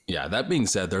 Yeah, that being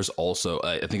said, there's also...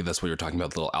 I think that's what you're talking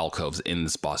about, the little alcoves in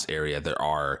this boss area. There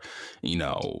are,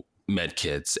 med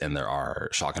kits, and there are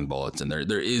shotgun bullets, and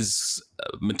there is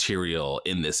material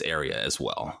in this area as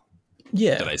well.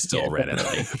 Yeah. That I still ran out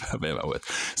of ammo with.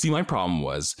 See, my problem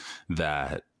was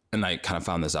that, and I kind of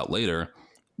found this out later,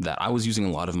 that I was using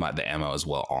a lot of the ammo as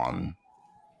well on...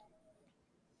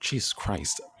 Jesus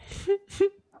Christ.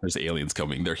 There's aliens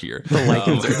coming. They're here. The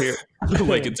Lycans are here. The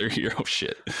Lycans are here. Oh,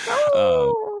 shit.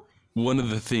 One of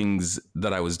the things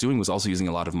that I was doing was also using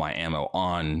a lot of my ammo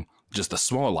on just the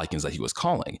smaller Lycans that he was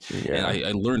calling. Yeah. And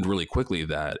I learned really quickly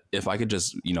that if I could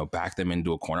just, back them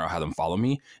into a corner, I'll have them follow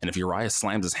me. And if Urias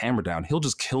slams his hammer down, he'll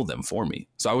just kill them for me.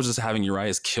 So I was just having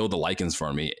Urias kill the Lycans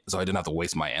for me, so I didn't have to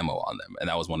waste my ammo on them. And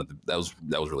that was that was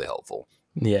really helpful.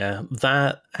 Yeah,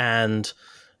 that and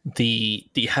the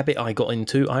habit I got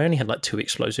into, I only had like 2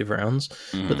 explosive rounds,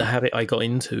 but the habit I got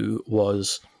into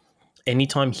was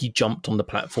anytime he jumped on the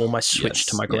platform, I switched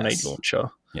to my grenade launcher.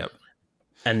 Yep.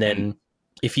 And then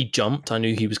if he jumped, I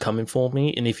knew he was coming for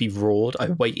me. And if he roared, I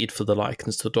waited for the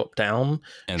Lycans to drop down,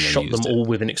 and shot them all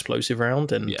with an explosive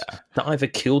round. And that either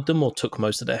killed them or took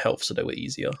most of their health, so they were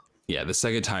easier. Yeah, the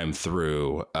second time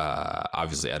through,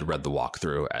 obviously I'd read the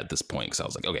walkthrough at this point, because I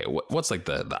was like, okay, what's like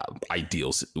the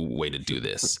ideal way to do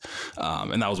this?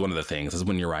 And that was one of the things, is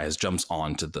when Urias jumps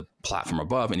onto the platform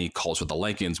above and he calls for the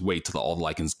Lycans, wait till all the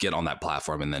Lycans get on that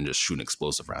platform and then just shoot an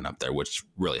explosive round up there, which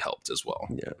really helped as well.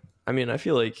 Yeah. I mean, I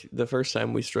feel like the first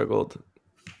time we struggled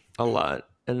a lot,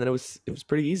 and then it was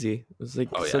pretty easy. It was like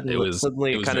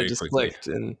suddenly it kind of just clicked,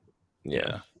 and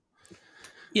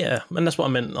Yeah, and that's what I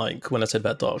meant, like, when I said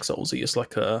about Dark Souls. It's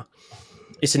like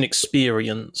it's an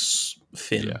experience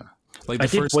thing. Yeah. Like I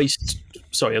did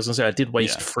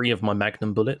waste 3 of my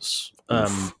Magnum bullets.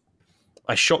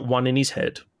 I shot one in his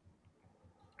head,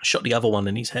 shot the other one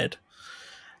in his head,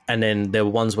 and then there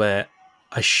were ones where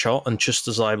I shot, and just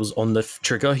as I was on the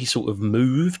trigger, he sort of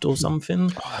moved or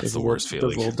something. Oh, that's the worst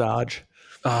feeling. The little dodge.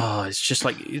 Oh, it's just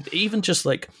like, even just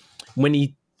like when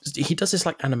he does this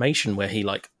like animation where he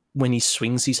like, when he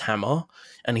swings his hammer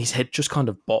and his head just kind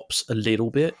of bops a little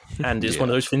bit, and it's one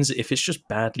of those things that if it's just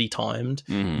badly timed,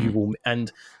 you will.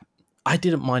 And I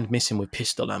didn't mind missing with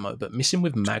pistol ammo, but missing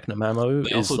with magnum ammo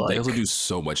they also do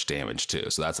so much damage too.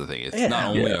 So that's the thing. It's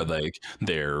not only are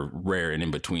they're rare and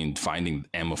in between finding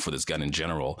ammo for this gun in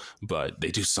general, but they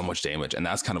do so much damage, and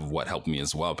that's kind of what helped me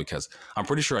as well, because I'm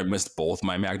pretty sure I missed both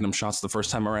my magnum shots the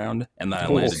first time around, and then I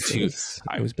landed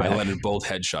I landed both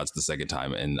headshots the second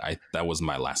time, and that was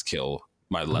my last kill.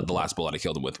 The last bullet I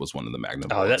killed him with was one of the magnum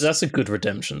bullets. That's a good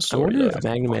redemption story. I wonder if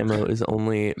magnum ammo is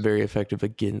only very effective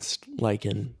against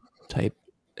Lycan type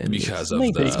enemies. Because of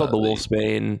it's called the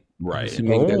Wolfsbane, right?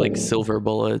 They're like silver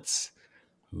bullets.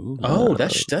 Ooh,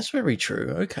 that's very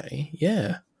true. Okay,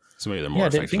 yeah. So maybe they're more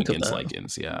effective against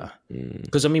Lycans, yeah.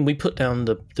 Because I mean, we put down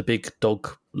the big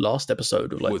dog last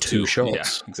episode with 2 shots.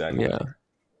 Yeah, exactly.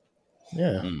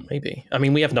 Yeah, maybe. I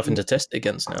mean, we have nothing to test it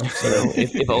against now. So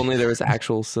if only there was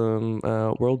some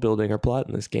world building or plot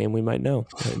in this game, we might know.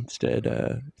 Instead,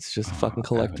 it's just fucking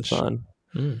collectathon.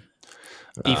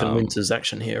 Ethan Winter's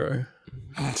action hero.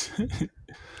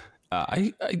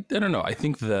 I don't know. I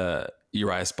think the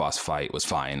Urias boss fight was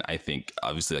fine. I think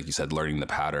obviously, like you said, learning the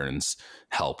patterns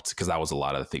helped, because that was a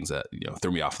lot of the things that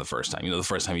threw me off the first time. The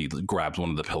first time he grabs one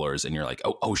of the pillars and you're like,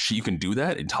 oh shit, you can do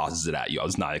that, and tosses it at you. I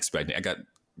was not expecting. I got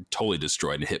totally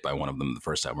destroyed and hit by one of them the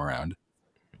first time around.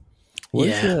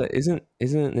 Isn't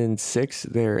in 6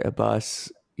 there a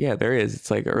boss? Yeah, there is. It's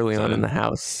like early on in the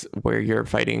house where you're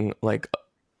fighting like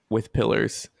with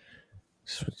pillars,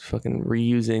 just fucking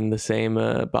reusing the same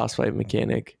boss fight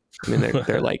mechanic. I mean,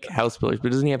 they're like house pillars,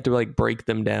 but doesn't he have to like break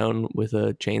them down with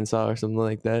a chainsaw or something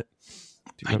like that?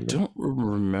 I don't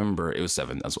remember. It was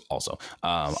 7 as also.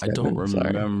 I don't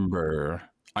remember. Sorry.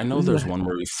 I know there's one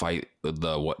where we fight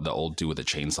the old dude with a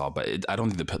chainsaw, but I don't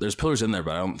think there's pillars in there,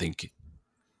 but I don't think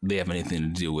they have anything to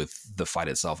do with the fight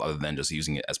itself, other than just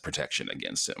using it as protection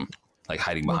against him, like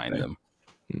hiding behind him.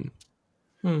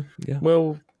 Yeah.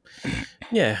 Well,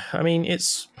 yeah. I mean, it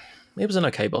was an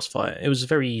okay boss fight. It was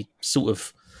very sort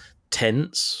of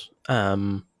tense.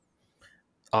 I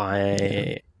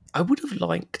would have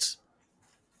liked.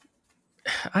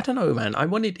 I don't know, man. I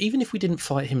wanted, even if we didn't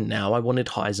fight him now, I wanted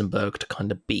Heisenberg to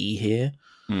kind of be here.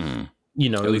 At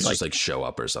least just like show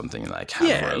up or something, like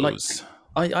have Rose.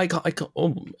 I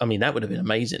mean, that would have been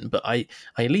amazing, but I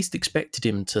at least expected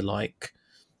him to, like,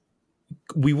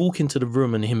 we walk into the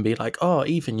room and him be like, oh,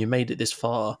 Ethan, you made it this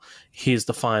far. Here's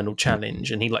the final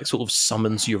challenge. And he like sort of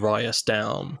summons Urias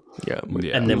down. Yeah.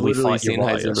 And then we fight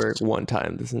Urias. Heisenberg one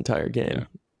time this entire game.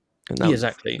 And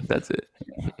exactly. That's it.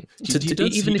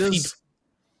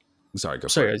 Sorry, go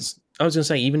Sorry, I was going to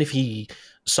say, even if he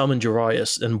summoned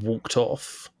Urias and walked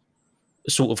off,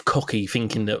 sort of cocky,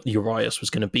 thinking that Urias was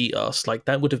going to beat us, like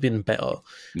that would have been better,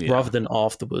 rather than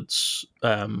afterwards,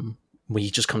 when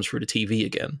he just comes through the TV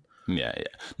again. Yeah.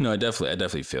 No, I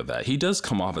definitely feel that he does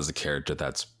come off as a character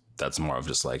that's more of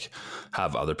just like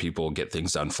have other people get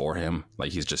things done for him.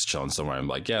 Like he's just chilling somewhere and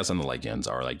like, yeah, some of the Lycans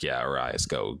are like, yeah, Urias,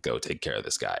 go take care of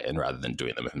this guy, and rather than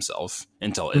doing them himself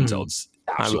until it's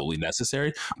absolutely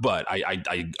necessary. But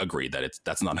I agree that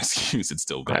that's not an excuse. It's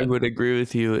still bad. I would agree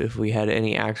with you if we had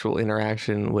any actual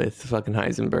interaction with fucking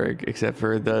Heisenberg, except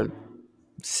for the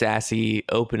sassy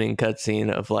opening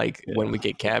cutscene of like when we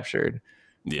get captured.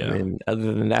 Yeah. I mean,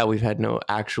 other than that, we've had no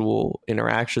actual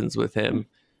interactions with him.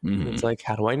 It's like,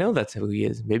 how do I know that's who he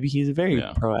is? Maybe he's a very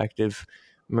proactive,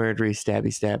 murdery,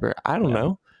 stabber. I don't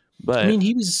know. But I mean,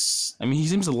 he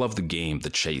seems to love the game, the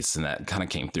chase, and that kind of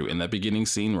came through in that beginning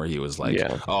scene where he was like,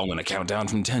 oh, I'm going to count down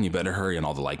from 10. You better hurry. And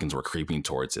all the Lycans were creeping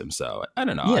towards him. So I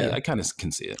don't know. I kind of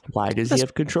can see it. Why does he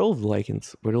have control of the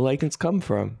Lycans? Where do Lycans come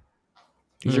from?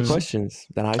 These are questions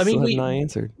that I still have not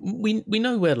answered. We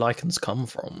know where Lycans come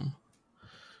from.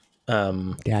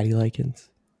 Daddy Lycans.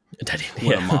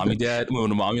 When a mommy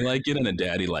Lycan and a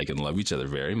daddy Lycan love each other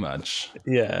very much.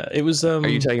 Yeah, it was. Are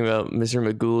you talking about Mr.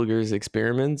 McGooliger's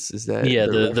experiments? Is that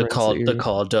the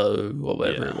Cardo or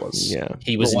whatever it was? Yeah,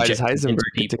 he was. Why does Heisenberg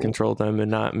get to control them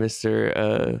and not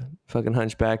Mr. Fucking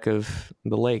Hunchback of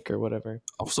the Lake or whatever?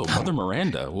 Also, Mother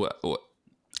Miranda. What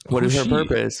is her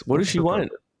purpose? What does she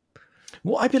want?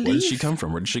 Well, I believe. Where did she come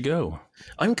from? Where did she go?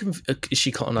 Is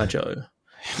she Cotton Eye Joe?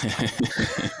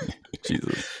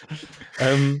 Jesus.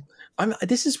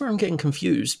 This is where I'm getting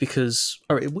confused because,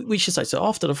 all right, we should say, so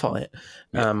after the fight,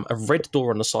 a red door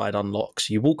on the side unlocks.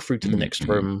 You walk through to the next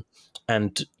room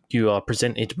and you are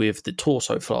presented with the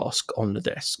torso flask on the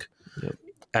desk. Yep.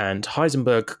 And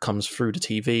Heisenberg comes through the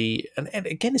TV. And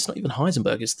again, it's not even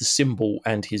Heisenberg, it's the symbol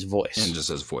and his voice. And just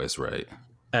his voice, right.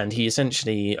 And he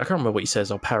essentially, I can't remember what he says,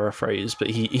 I'll paraphrase, but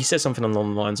he says something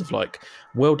along the lines of like,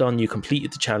 well done, you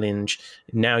completed the challenge.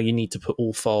 Now you need to put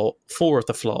all four of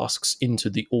the flasks into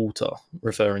the altar,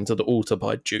 referring to the altar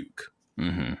by Duke.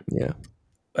 Mm-hmm. Yeah.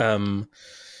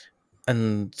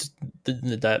 and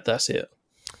that's it.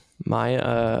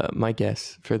 My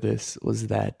guess for this was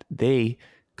that they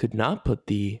could not put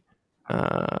the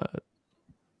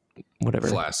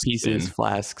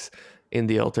flasks in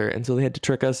the altar, and so they had to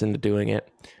trick us into doing it.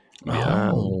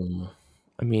 I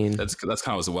mean, that's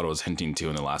kind of what I was hinting to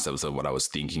in the last episode. What I was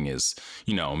thinking is,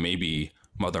 maybe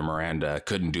Mother Miranda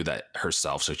couldn't do that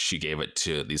herself, so she gave it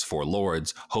to these 4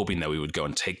 lords, hoping that we would go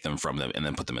and take them from them and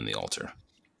then put them in the altar.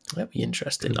 That'd be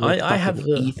interesting. I have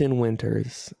Ethan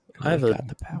Winters. I have a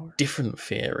different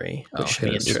theory, which should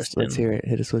be interesting. Let's hear it.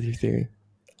 Hit us with your theory.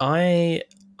 I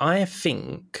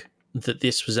think that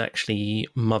this was actually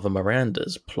Mother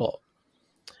Miranda's plot,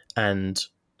 and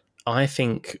I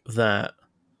think that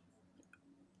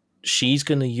she's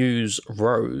going to use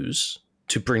Rose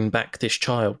to bring back this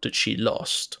child that she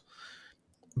lost.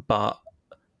 But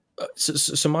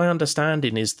so my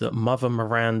understanding is that Mother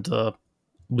Miranda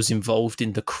was involved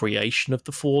in the creation of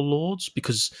the 4 lords,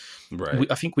 because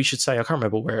I think we should say, I can't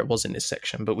remember where it was in this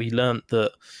section, but we learned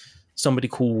that somebody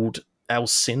called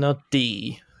Alcina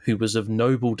D, who was of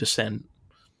noble descent,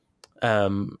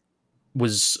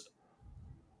 was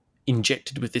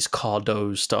injected with this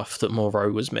Cardo stuff that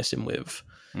Moreau was messing with.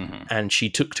 Mm-hmm. And she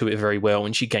took to it very well,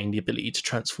 and she gained the ability to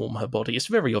transform her body. It's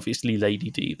very obviously Lady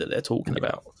D that they're talking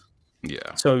about.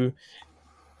 Yeah. So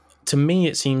to me,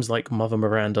 it seems like Mother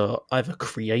Miranda either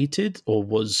created or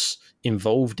was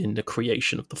involved in the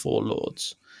creation of the 4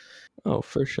 lords. Oh,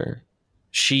 for sure.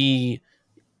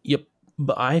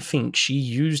 But I think she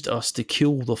used us to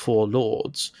kill the 4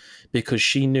 lords because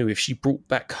she knew if she brought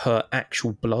back her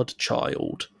actual blood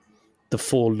child, the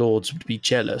 4 lords would be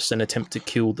jealous and attempt to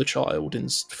kill the child.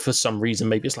 And for some reason,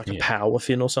 maybe it's like a power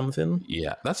thing or something.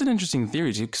 Yeah, that's an interesting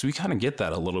theory, too, because we kind of get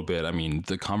that a little bit. I mean,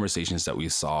 the conversations that we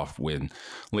saw when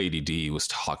Lady D was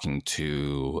talking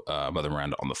to Mother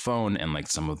Miranda on the phone, and like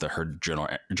some of her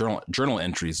journal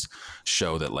entries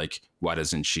show that, like, why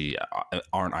doesn't she,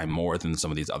 aren't I more than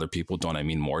some of these other people? Don't I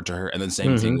mean more to her? And then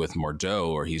same thing with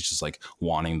Mordeaux, where he's just like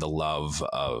wanting the love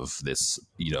of this,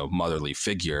 motherly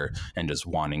figure and just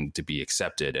wanting to be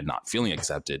accepted and not feeling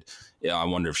accepted. I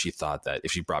wonder if she thought that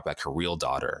if she brought back her real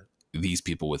daughter, these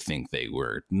people would think they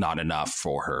were not enough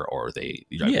for her, or they,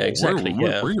 exactly.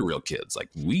 We're your real kids. Like,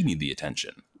 we need the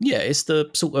attention. Yeah, it's the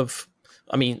sort of,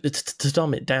 I mean, to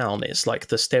dumb it down, it's like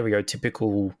the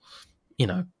stereotypical,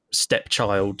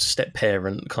 stepchild,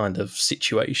 step-parent kind of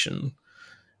situation,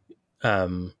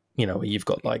 where you've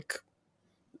got like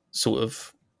sort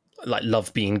of like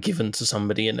love being given to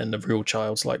somebody, and then the real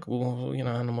child's like, well,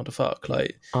 what the fuck,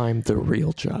 like, I'm the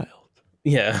real child.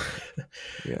 Yeah.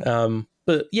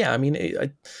 But yeah, I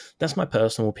mean, that's my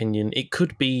personal opinion. It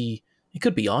could be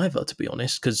either, to be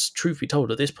honest, because truth be told,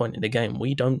 at this point in the game,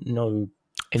 we don't know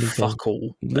anything. Fuck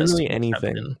all. Literally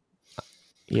anything. Happening.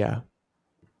 Yeah.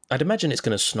 I'd imagine it's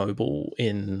going to snowball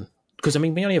in, because I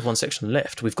mean, we only have one section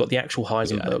left. We've got the actual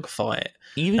Heisenberg fight.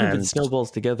 Even if it snowballs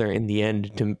together in the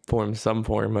end to form some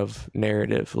form of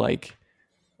narrative, like,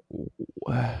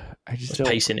 I just don't...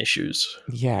 Pacing issues.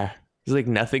 Yeah. It's like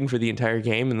nothing for the entire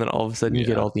game, and then all of a sudden you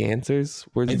get all the answers.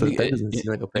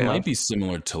 It might be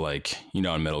similar to, like, in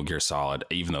Metal Gear Solid,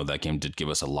 even though that game did give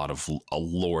us a lot of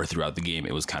lore throughout the game.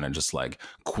 It was kind of just like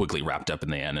quickly wrapped up in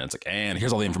the end, and it's like, and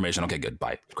here's all the information. Okay, good,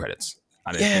 bye, credits.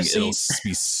 I think it'll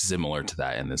be similar to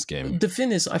that in this game. The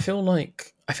thing is, I feel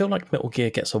like Metal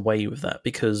Gear gets away with that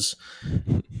because,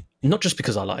 not just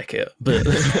because I like it, but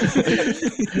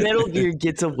Metal Gear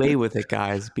gets away with it,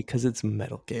 guys, because it's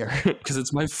Metal Gear. Because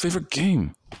it's my favorite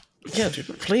game. Yeah, dude,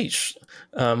 please.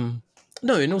 No,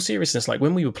 in all seriousness, like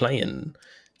when we were playing,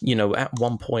 at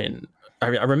one point, I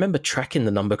remember tracking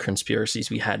the number of conspiracies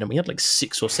we had, and we had like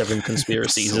 6 or 7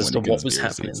 conspiracies as to what was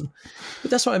happening. But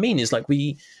that's what I mean, is like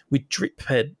we drip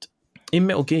fed in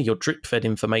Metal Gear, you're drip fed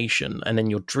information, and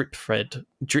then you're drip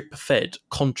fed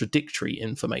contradictory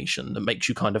information that makes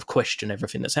you kind of question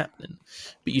everything that's happening.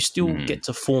 But you still get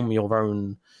to form your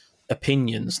own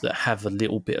opinions that have a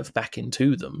little bit of backing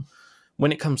to them.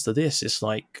 When it comes to this, it's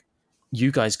like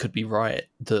you guys could be right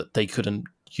that they couldn't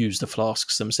use the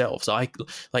flasks themselves.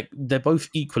 They're both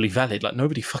equally valid. Like,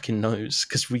 nobody fucking knows,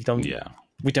 because we don't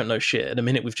know shit. At the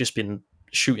minute, we've just been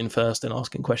shooting first and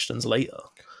asking questions later.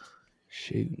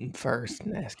 Shooting first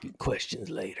and asking questions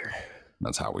later.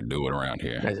 That's how we do it around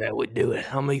here. That's how we do it.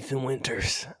 I'm Ethan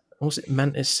Winters. What was it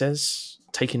Mantis says?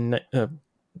 Taking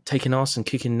ass and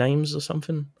kicking names or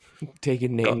something?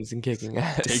 Taking names and kicking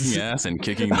ass. Taking ass and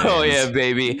kicking names. Oh yeah,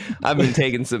 baby. I've been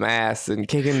taking some ass and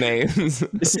kicking names.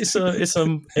 It's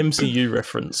an MCU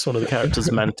reference. One of the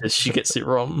characters, Mantis, she gets it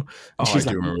wrong. Oh, I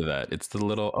do remember that. It's the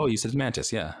little... Oh, you said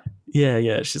Mantis, yeah.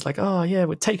 Yeah. She's like, oh yeah,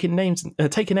 we're taking names,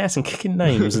 taking ass and kicking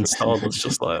names, and Star-Lord's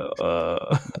just like,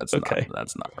 that's okay,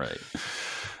 that's not right.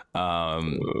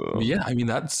 Yeah, I mean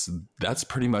that's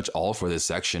pretty much all for this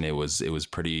section. It was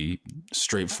pretty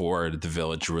straightforward. The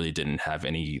village really didn't have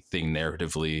anything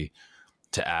narratively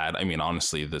to add. I mean,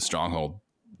 honestly, the stronghold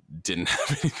didn't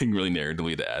have anything really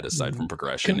narratively to add aside from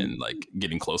progression and like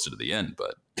getting closer to the end.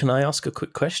 But can I ask a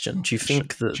quick question? Do you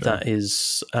think that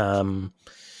is?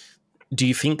 Do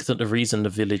you think that the reason the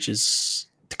village is,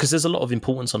 because there's a lot of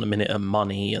importance on the minute and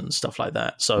money and stuff like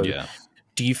that. So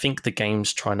do you think the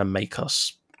game's trying to make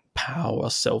us power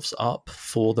ourselves up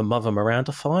for the Mother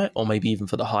Miranda fight, or maybe even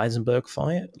for the Heisenberg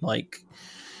fight? Like,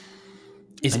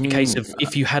 is it a case of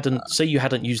if you hadn't, say you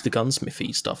hadn't used the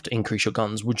gunsmithy stuff to increase your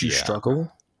guns, would you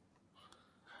struggle?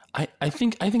 I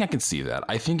think I can see that.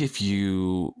 I think if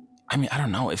you, I mean, I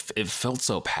don't know, if it felt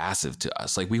so passive to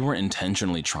us, like we weren't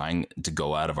intentionally trying to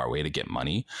go out of our way to get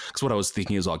money. Because what I was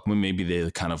thinking is like, maybe they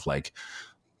kind of like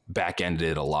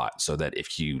back-ended it a lot so that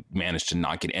if you manage to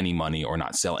not get any money or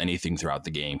not sell anything throughout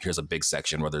the game, here's a big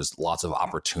section where there's lots of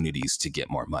opportunities to get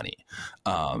more money.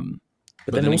 But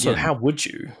then also, again, how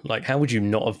would you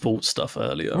not have bought stuff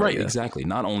earlier? Right, exactly.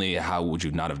 Not only how would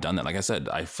you not have done that, like I said,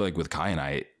 I feel like with Kai and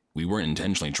I, we weren't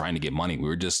intentionally trying to get money. We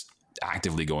were just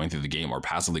actively going through the game or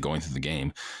passively going through the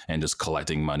game and just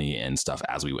collecting money and stuff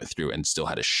as we went through, and still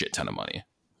had a shit ton of money.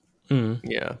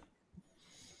 Yeah.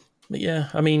 But yeah,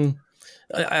 I mean,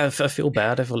 I feel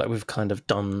bad. I feel like we've kind of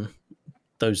done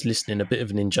those listening a bit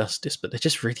of an injustice, but there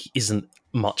just really isn't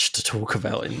much to talk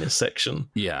about in this section.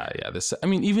 Yeah. This, I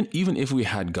mean, even if we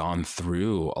had gone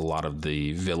through a lot of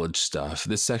the village stuff,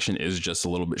 this section is just a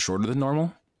little bit shorter than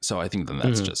normal. So I think then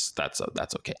that's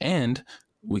okay. And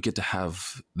we get to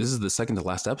have, this is the second to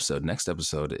last episode. Next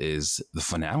episode is the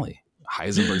finale,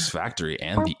 Heisenberg's Factory,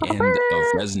 and the end of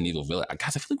Resident Evil Village.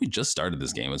 Guys, I feel like we just started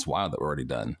this game. It's wild that we're already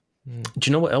done. Do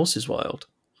you know what else is wild?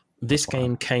 This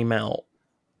game came out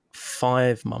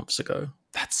 5 months ago.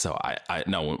 That's so, I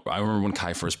remember when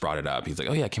Kai first brought it up, he's like,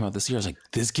 oh yeah, it came out this year. I was like,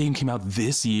 this game came out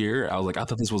this year? I was like, I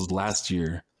thought this was last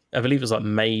year. I believe it was like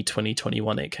May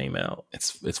 2021 it came out.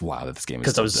 It's wild that this game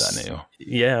is still that new.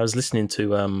 Yeah, I was listening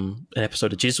to an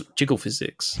episode of Jiggle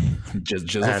Physics.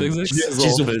 Jizzle Physics?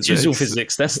 Jizzle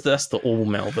Physics. That's the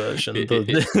all-male version.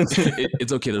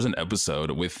 It's okay. There's an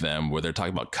episode with them where they're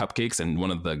talking about cupcakes, and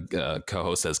one of the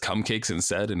co-hosts says cupcakes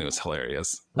instead, and it was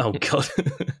hilarious. Oh, God.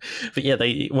 But yeah,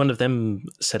 one of them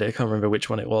said it. I can't remember which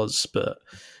one it was, but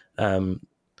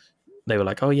they were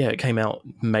like, oh yeah, it came out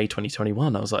May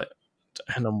 2021. I was like,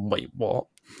 and I'm wait, what?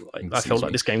 Like, I felt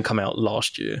like this game came out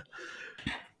last year.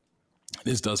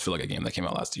 This does feel like a game that came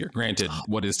out last year. Granted,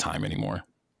 what is time anymore?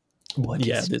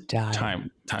 Time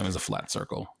is a flat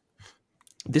circle.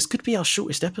 This could be our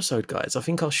shortest episode, guys. I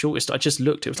think our shortest, I just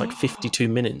looked, it was like 52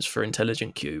 minutes for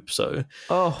Intelligent Cube. So,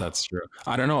 that's true.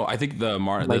 I don't know. I think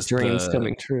my dream's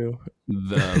coming true.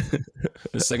 The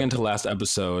second to last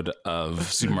episode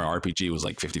of Super Mario RPG was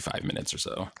like 55 minutes or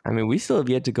so. I mean, we still have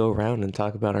yet to go around and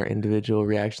talk about our individual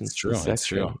reactions. That's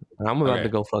true. I'm about to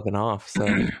go fucking off. So,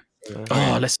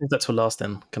 let's leave that till last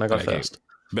then. Can I go first?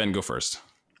 Ben, go first.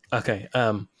 Okay.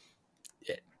 I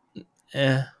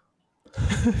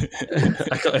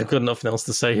got nothing else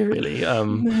to say really.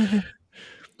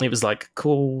 It was like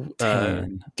cool.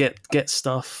 Get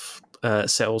stuff,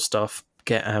 sell stuff,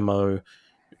 get ammo,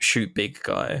 shoot big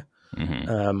guy.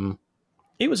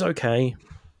 It was okay.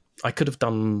 I could have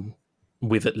done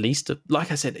with at least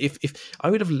like I said, if I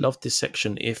would have loved this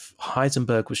section if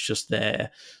Heisenberg was just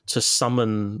there to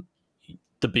summon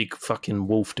the big fucking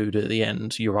wolf dude at the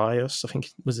end, Urias, I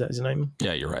think, was that his name?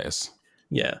 Yeah, Urias.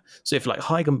 Yeah. So if like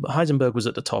Heisenberg was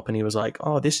at the top and he was like,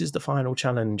 oh, this is the final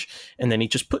challenge, and then he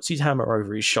just puts his hammer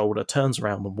over his shoulder, turns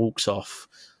around and walks off,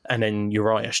 and then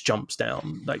Urias jumps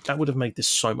down, like that would have made this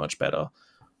so much better.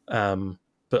 But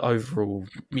overall,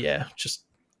 yeah, just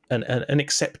an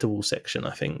acceptable section,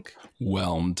 I think.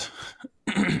 Whelmed.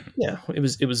 Yeah, it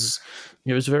was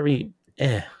very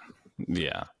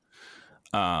Yeah.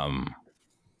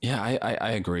 Yeah,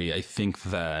 I agree. I think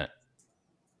that,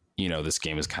 you know, this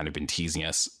game has kind of been teasing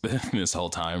us this whole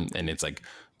time, and it's like,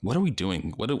 what are we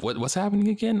doing? What's happening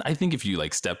again? I think if you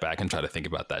like step back and try to think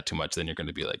about that too much, then you're going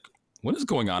to be like, what is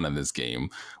going on in this game?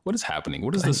 What is happening?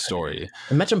 What is the story?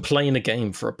 Imagine playing a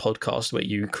game for a podcast where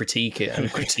you critique it and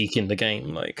critiquing the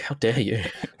game. Like, how dare you?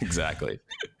 Exactly.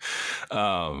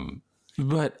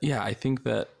 But yeah, I think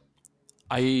that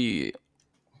I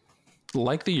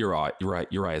like the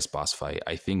Urias boss fight.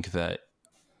 I think that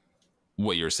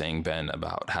what you're saying, Ben,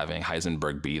 about having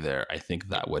Heisenberg be there, I think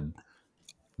that would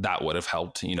have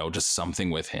helped, you know, just something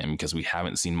with him, because we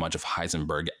haven't seen much of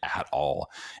Heisenberg at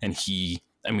all. And he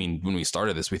I mean, when we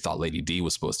started this, we thought Lady D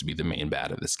was supposed to be the main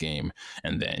bad of this game.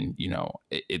 And then,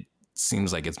 it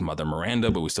seems like it's Mother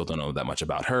Miranda, but we still don't know that much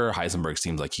about her. Heisenberg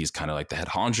seems like he's kind of like the head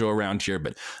honcho around here.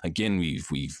 But again,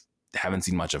 we haven't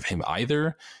seen much of him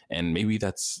either. And maybe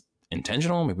that's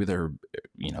intentional. Maybe they're,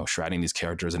 shrouding these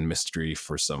characters in mystery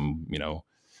for some,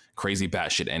 crazy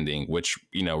batshit ending, which,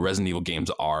 Resident Evil games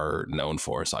are known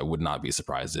for. So I would not be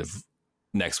surprised if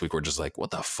next week we're just like, what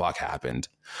the fuck happened?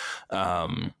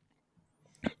 But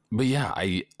yeah,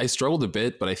 I struggled a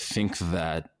bit, but I think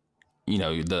that,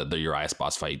 the Urias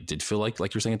boss fight did feel like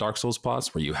you're saying a Dark Souls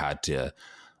boss, where you had to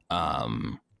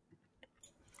kind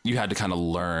of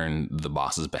learn the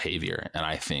boss's behavior. And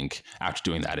I think after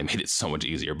doing that, it made it so much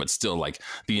easier. But still, like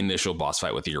the initial boss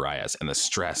fight with Urias and the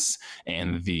stress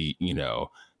and the,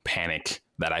 panic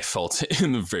that I felt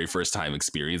in the very first time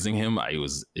experiencing him, it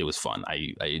was fun.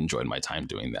 I enjoyed my time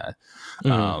doing that.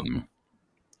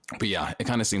 But yeah, it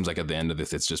kind of seems like at the end of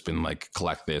this, it's just been like,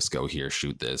 collect this, go here,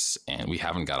 shoot this. And we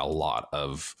haven't got a lot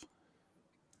of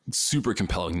super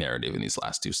compelling narrative in these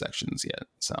last 2 sections yet.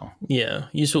 So yeah,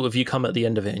 you come at the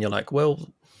end of it and you're like,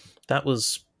 well, that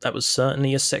was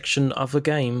certainly a section of a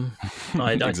game.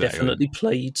 I Exactly. definitely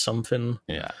played something.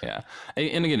 Yeah.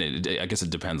 And again, I guess it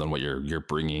depends on what you're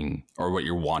bringing or what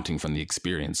you're wanting from the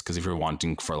experience. Because if you're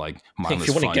wanting for like mindless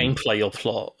if you want fun, gameplay or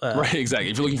plot, right? Exactly.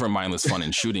 If you're looking for mindless fun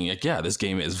and shooting, like, yeah, this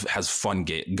game has fun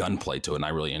gunplay to it, and I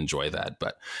really enjoy that.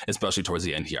 But especially towards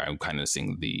the end here, I'm kind of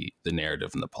seeing the narrative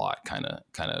and the plot kind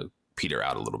of peter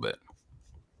out a little bit.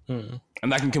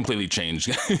 And that can completely change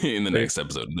in the next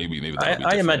episode. Maybe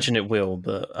I imagine it will,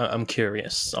 but I'm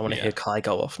curious. I want to hear Kai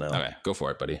go off now. Okay, go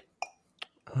for it, buddy.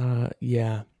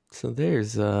 Yeah. So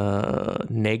there's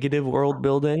negative world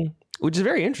building, which is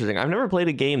very interesting. I've never played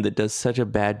a game that does such a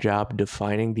bad job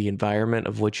defining the environment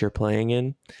of which you're playing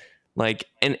in. Like,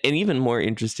 and even more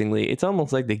interestingly, it's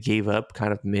almost like they gave up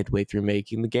kind of midway through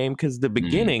making the game, because the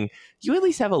beginning, you at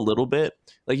least have a little bit.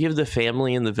 Like, you have the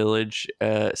family in the village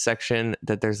section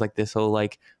that there's like this whole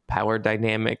like power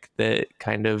dynamic that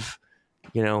kind of,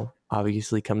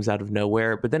 obviously comes out of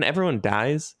nowhere. But then everyone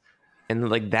dies, and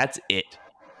like that's it.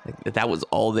 Like, that was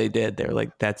all they did. They're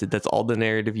like, that's it. That's all the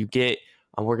narrative you get.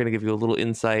 We're gonna give you a little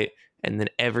insight. And then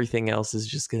everything else is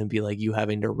just going to be like you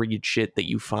having to read shit that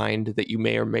you find that you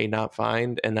may or may not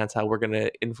find. And that's how we're going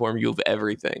to inform you of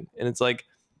everything. And it's like,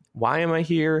 why am I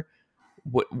here?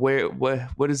 What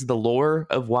is the lore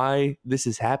of why this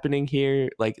is happening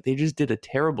here? Like, they just did a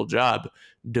terrible job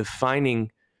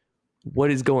defining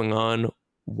what is going on,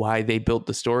 why they built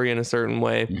the story in a certain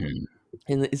way.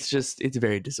 And it's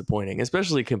very disappointing,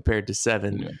 especially compared to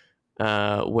 7.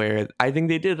 Where I think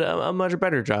they did a much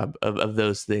better job of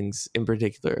those things in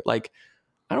particular. Like,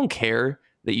 I don't care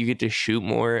that you get to shoot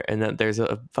more and that there's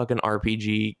a fucking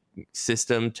RPG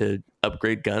system to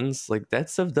upgrade guns. Like,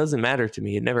 that stuff doesn't matter to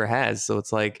me. It never has. So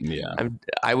it's like,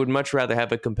 I would much rather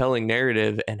have a compelling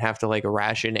narrative and have to like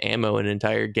ration ammo an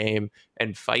entire game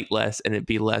and fight less, and it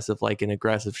be less of like an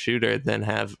aggressive shooter than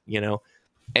have,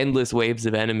 endless waves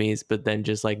of enemies, but then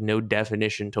just like no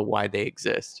definition to why they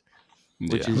exist.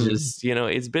 Which is just,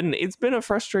 it's been a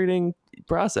frustrating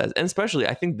process. And especially,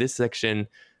 I think this section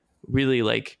really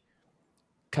like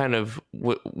kind of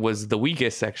was the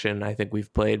weakest section I think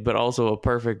we've played, but also a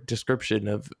perfect description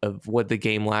of what the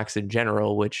game lacks in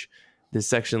general, which this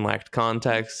section lacked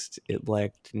context, it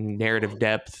lacked narrative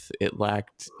depth, it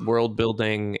lacked world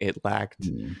building, it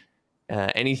lacked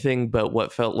anything but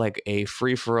what felt like a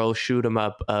free-for-all shoot 'em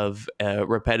up of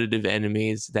repetitive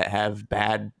enemies that have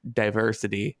bad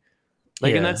diversity.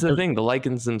 Like, and that's the thing, the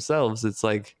Lycans themselves, it's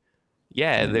like,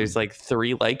 there's like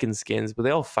 3 Lycan skins, but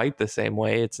they all fight the same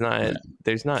way. It's not,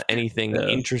 there's not anything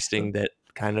interesting that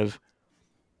kind of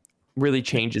really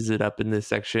changes it up in this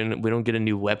section. We don't get a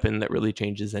new weapon that really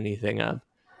changes anything up.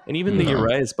 And even the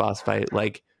Urias boss fight,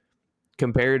 like,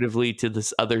 comparatively to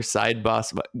this other side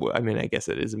boss, I mean, I guess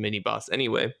it is a mini boss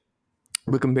anyway,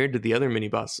 but compared to the other mini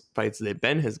boss fights that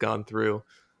Ben has gone through,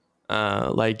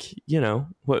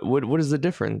 what is the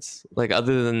difference? Like,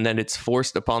 other than that it's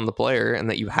forced upon the player and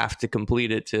that you have to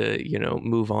complete it to,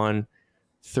 move on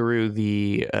through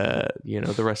the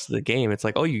rest of the game. It's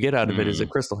like, all you get out of it is a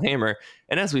crystal hammer.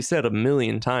 And as we said a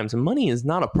million times, money is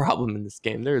not a problem in this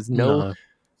game. There is no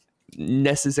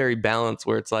necessary balance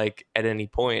where it's like, at any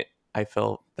point I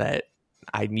felt that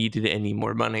I needed any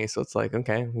more money. So it's like,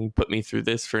 okay, you put me through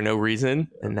this for no reason.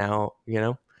 And now,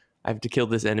 I have to kill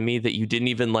this enemy that you didn't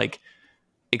even like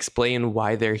explain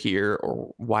why they're here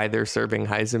or why they're serving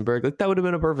Heisenberg. Like, that would have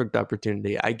been a perfect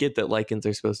opportunity. I get that Lycans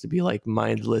are supposed to be like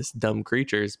mindless, dumb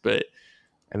creatures, but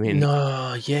I mean,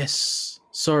 when you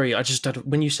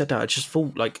said that, I just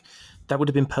thought like that would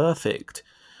have been perfect.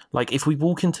 Like, if we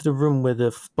walk into the room where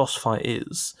the boss fight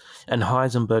is, and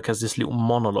Heisenberg has this little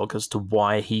monologue as to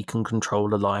why he can control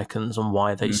the Lycans and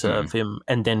why they serve him,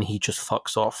 and then he just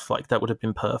fucks off, like, that would have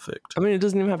been perfect. I mean, it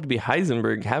doesn't even have to be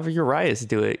Heisenberg. Have Urias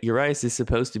do it. Urias is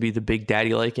supposed to be the big daddy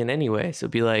Lycan anyway, so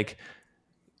be like,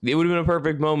 it would have been a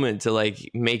perfect moment to like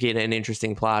make it an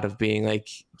interesting plot of being like,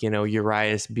 you know,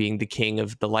 Urias being the king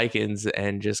of the Lycans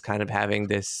and just kind of having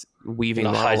this weaving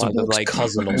that of like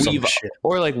cousin or some shit.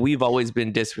 Or like, we've always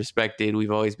been disrespected,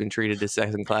 we've always been treated as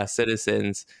second class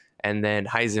citizens, and then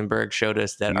Heisenberg showed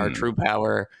us that our true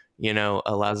power, you know,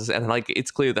 allows us, and like it's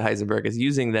clear that Heisenberg is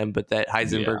using them, but that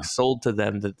Heisenberg sold to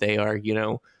them that they are, you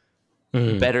know,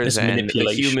 better than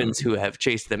the humans who have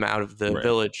chased them out of the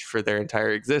village for their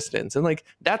entire existence. And like,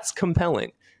 that's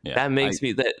compelling. That makes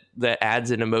me that adds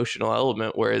an emotional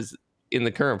element, whereas in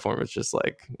the current form it's just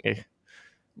like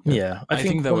I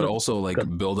think that would also like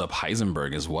build up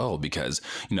Heisenberg as well, because,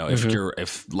 you know, if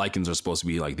Lycans are supposed to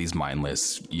be like these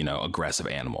mindless, you know, aggressive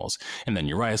animals, and then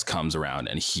Urias comes around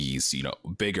and he's, you know,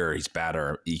 bigger, he's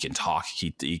badder, he can talk,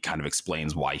 he kind of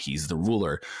explains why he's the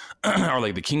ruler or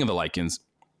like the king of the Lycans.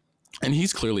 And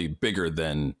he's clearly bigger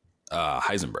than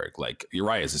Heisenberg. Like,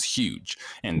 Urias is huge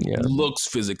and looks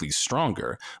physically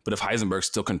stronger. But if Heisenberg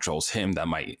still controls him, that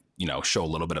might, you know, show a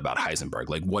little bit about Heisenberg.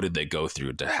 Like, what did they go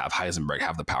through to have Heisenberg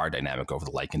have the power dynamic over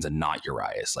the Lycans and not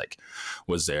Urias? Like,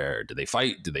 did they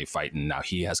fight? Did they fight and now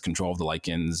he has control of the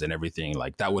Lycans and everything?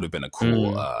 Like, that would have been a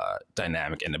cool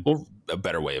dynamic and a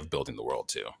better way of building the world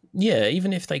too. Yeah,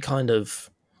 even if they kind of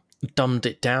dumbed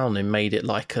it down and made it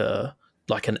like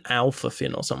an alpha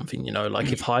fin or something, you know,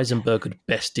 like if Heisenberg had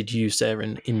bested User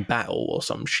in battle or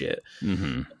some shit,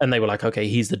 and they were like, okay,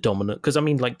 he's the dominant, because I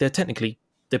mean, like,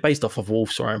 they're based off of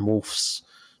wolves, right? And wolves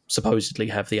supposedly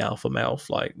have the alpha male.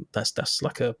 Like, that's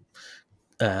like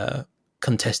a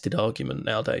contested argument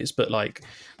nowadays, but like,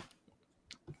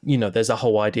 you know, there's a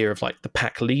whole idea of like the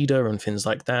pack leader and things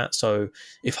like that. So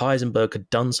if Heisenberg had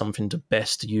done something to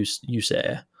best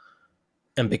User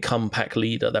and become pack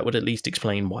leader, that would at least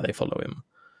explain why they follow him.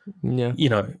 Yeah, you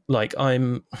know, like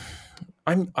I'm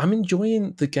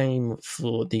enjoying the game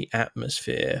for the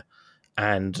atmosphere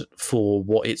and for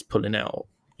what it's pulling out.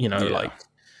 You know, like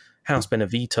House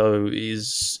Benevito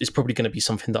is probably going to be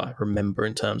something that I remember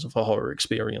in terms of a horror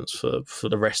experience for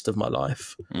the rest of my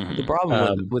life. The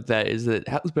problem with that is that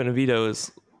House Benevito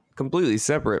is completely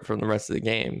separate from the rest of the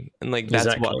game, and like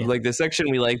that's why, like, the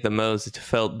section we like the most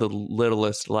felt the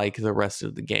littlest like the rest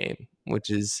of the game, which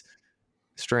is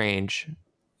strange.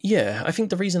 Yeah, I think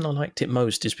the reason I liked it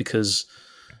most is because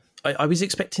I was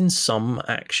expecting some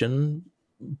action,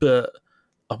 but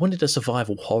I wanted a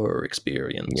survival horror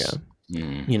experience.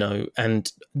 You know,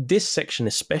 and this section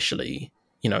especially,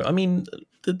 you know, I mean,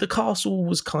 the castle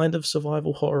was kind of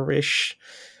survival horror-ish,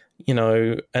 you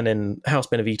know, and then House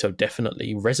Benevito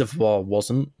definitely. Reservoir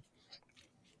wasn't.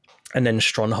 And then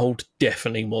Stronghold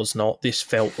definitely was not. This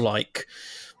felt like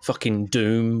fucking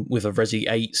Doom with a Resi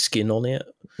 8 skin on it.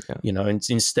 You know, and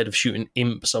instead of shooting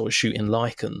imps, I was shooting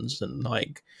Lycans, and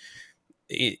like,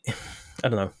 I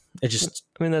don't know. It just,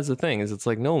 I mean, that's the thing, is it's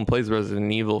like no one plays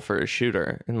Resident Evil for a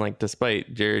shooter, and like,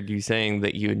 despite Jared, you saying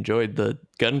that you enjoyed the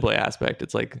gunplay aspect,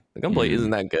 it's like the gunplay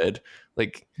isn't that good.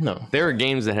 Like, no, there are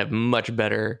games that have much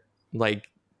better, like,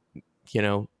 you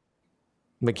know,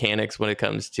 mechanics when it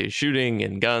comes to shooting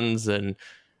and guns and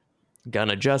gun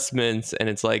adjustments, and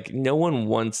it's like no one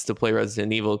wants to play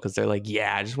Resident Evil because they're like,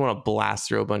 yeah, I just want to blast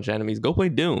through a bunch of enemies. Go play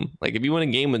Doom. Like, if you want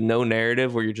a game with no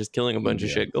narrative where you're just killing a bunch of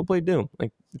shit, go play Doom.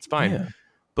 Like, it's fine.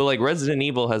 But like, Resident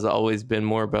Evil has always been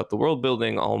more about the world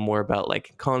building, all more about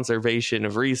like conservation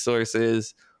of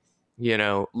resources, you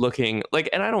know, looking like,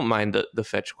 and I don't mind the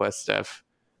fetch quest stuff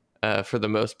for the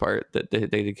most part that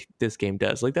this game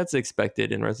does. Like, that's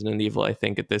expected in Resident Evil, I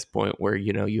think, at this point, where,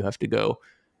 you know, you have to go,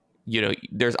 you know,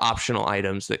 there's optional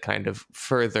items that kind of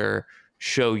further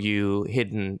show you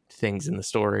hidden things in the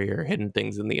story or hidden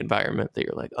things in the environment that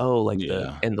you're like, oh, like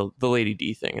the Lady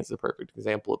D thing is a perfect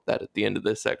example of that at the end of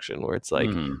this section, where it's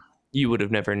like, you would have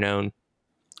never known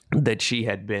that she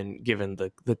had been given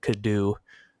the Kadu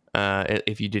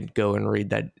if you didn't go and read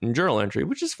that journal entry,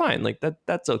 which is fine. Like,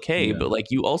 that's okay. But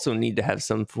like, you also need to have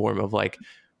some form of like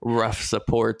rough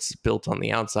supports built on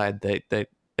the outside that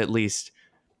at least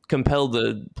compel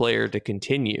the player to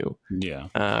continue,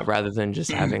 rather than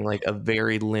just having like a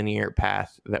very linear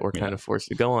path that we're kind of forced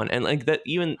to go on. And like that,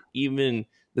 even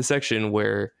the section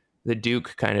where the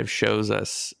Duke kind of shows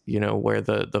us, you know, where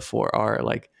the four are,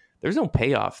 like, there's no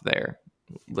payoff there.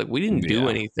 Like, we didn't do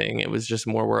anything. It was just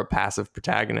more, we're a passive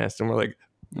protagonist, and we're like,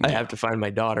 I have to find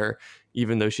my daughter,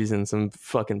 even though she's in some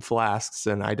fucking flasks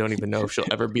and I don't even know if she'll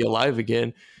ever be alive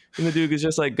again. And the dude is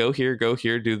just like, go here,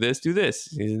 do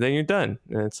this, and then you're done.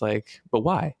 And it's like, but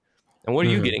why? And what are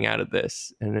you getting out of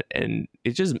this? And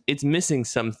it's missing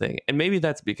something. And maybe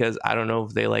that's because I don't know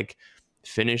if they like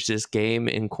finished this game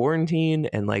in quarantine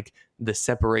and like the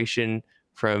separation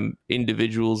from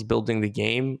individuals building the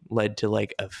game led to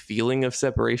like a feeling of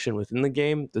separation within the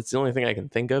game. That's the only thing I can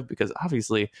think of, because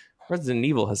obviously Resident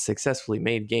Evil has successfully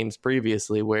made games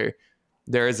previously where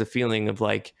there is a feeling of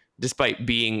like, despite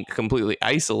being completely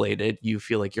isolated, you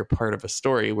feel like you're part of a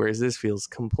story, whereas this feels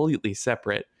completely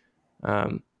separate.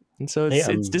 And so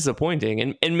it's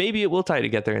disappointing, and maybe it will tie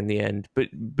together in the end.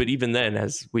 But even then,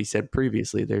 as we said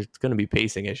previously, there's going to be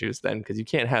pacing issues then, because you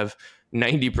can't have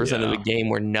 90% of the game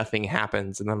where nothing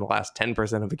happens, and then the last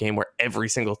 10% of the game where every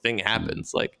single thing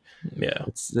happens. Like,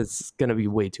 it's going to be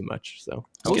way too much. So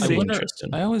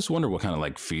I always wonder what kind of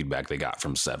like feedback they got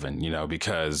from 7,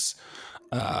 because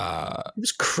it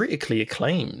was critically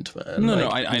acclaimed, man. No,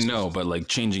 I know, but like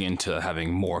changing into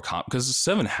having more because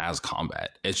 7 has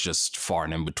combat. It's just far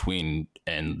and in between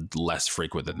and less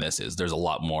frequent than this is. There's a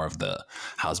lot more of the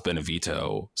House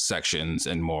Benevito sections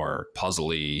and more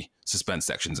puzzly suspense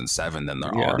sections in 7 than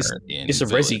there are in It's a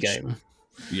Village. Resi game.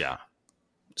 Yeah.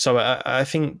 So I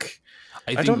think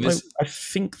I don't know. I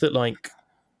think that like,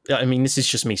 I mean, this is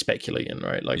just me speculating,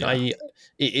 right? Like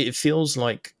it feels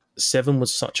like 7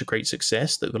 was such a great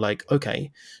success that we're like, okay,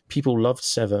 people loved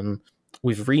 7.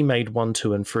 We've remade 1,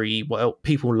 2, and 3. Well,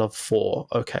 people love 4.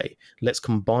 Okay, let's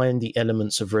combine the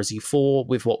elements of Resi 4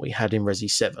 with what we had in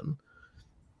Resi 7.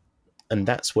 And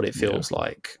that's what it feels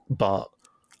like. But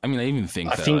I mean,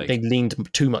 I think they leaned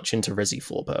too much into Resi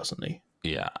 4 personally.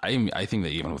 Yeah, I think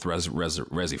that even with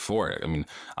Resi 4, I mean,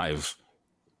 I've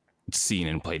seen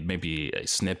and played maybe a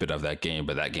snippet of that game,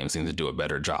 but that game seems to do a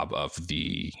better job of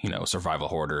the survival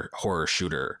horror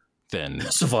shooter than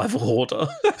survival hoarder.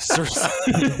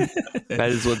 That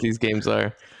is what these games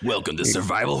are. Welcome to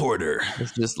Survival Hoarder.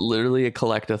 It's just literally a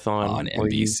collectathon on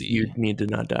NBC. You need to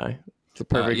not die. It's a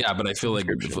perfect. But I feel like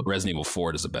Resident Evil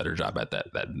 4 does a better job at that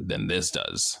than this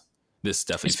does. This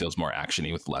definitely feels more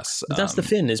actiony with less. That's the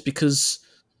thing, is because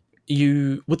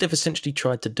what they've essentially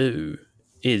tried to do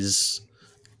is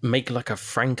make like a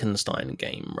Frankenstein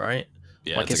game, right?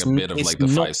 Yeah, like it's like a bit of like the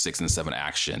 5, 6, and 7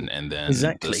 action, and then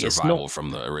the survival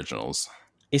from the originals.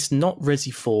 It's not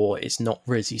Resi 4, it's not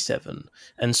Resi 7.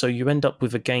 And so you end up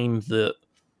with a game that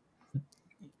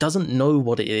doesn't know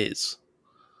what it is.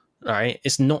 Right?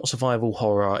 It's not survival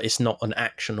horror, it's not an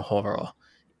action horror.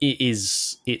 It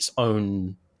is its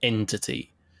own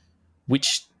entity,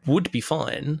 which would be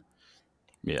fine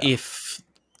if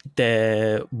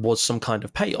there was some kind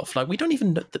of payoff. Like, we don't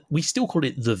even know we still call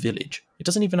it The Village. It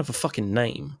doesn't even have a fucking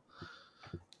name.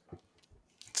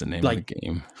 It's the name of the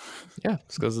game. Yeah,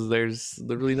 it's because there's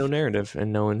literally no narrative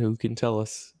and no one who can tell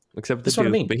us except the Duke. What I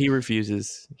mean. But he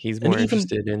refuses. He's more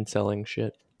interested in selling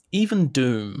shit. Even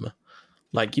Doom,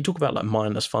 like, you talk about like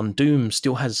mindless fun. Doom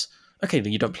still has, okay,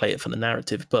 you don't play it for the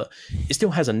narrative, but it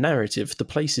still has a narrative. The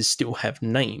places still have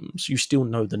names. You still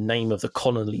know the name of the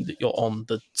colony that you're on,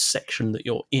 the section that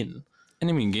you're in. And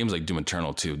I mean, games like Doom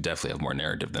Eternal 2 definitely have more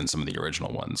narrative than some of the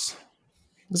original ones.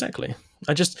 Exactly.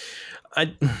 I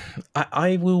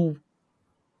will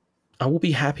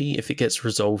be happy if it gets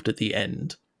resolved at the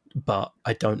end, but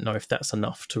I don't know if that's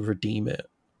enough to redeem it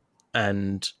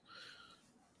and,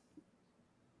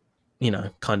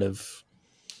 kind of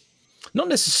not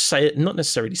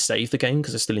necessarily save the game,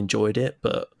 because I still enjoyed it,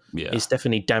 but it's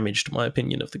definitely damaged my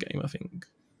opinion of the game, I think.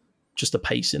 Just the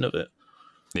pacing of it.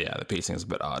 Yeah, the pacing is a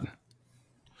bit odd.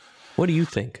 What do you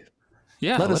think?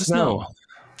 Yeah, let us know.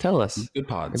 Tell us. Good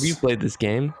pods. Have you played this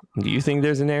game? Do you think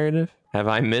there's a narrative? Have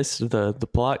I missed the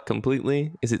plot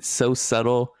completely? Is it so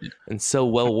subtle and so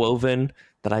well woven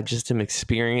that I just am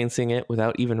experiencing it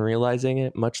without even realizing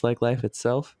it, much like life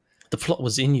itself? The plot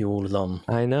was in you all along.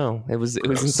 I know. It was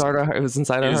inside our hearts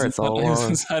all along. It was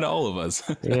inside all of us.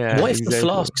 Yeah. What if the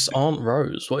flasks aren't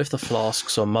Rose? What if the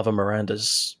flasks are Mother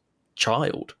Miranda's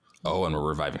child? Oh, and we're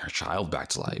reviving her child back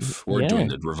to life. We're doing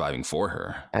the reviving for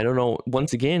her. I don't know.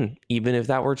 Once again, even if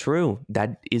that were true,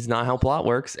 that is not how plot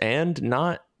works, and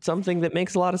not something that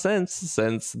makes a lot of sense,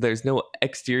 since there's no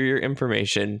exterior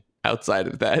information outside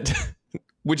of that.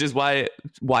 Which is why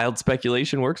wild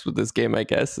speculation works with this game, I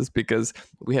guess, is because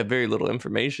we have very little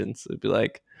information. So it'd be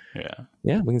like,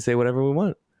 we can say whatever we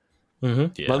want.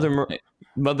 Mm-hmm. Yeah.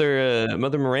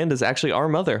 Mother Miranda's actually our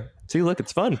mother. See, look,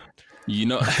 it's fun. You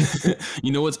know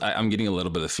what I'm getting a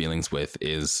little bit of feelings with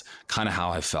is kind of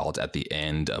how I felt at the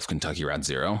end of Kentucky Route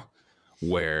Zero,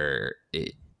 where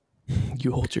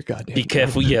you hold your goddamn. Be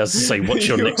careful, say what's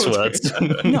your next words.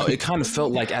 No, it kind of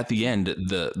felt like at the end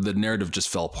the narrative just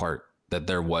fell apart that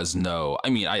there was no, I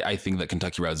mean, I think that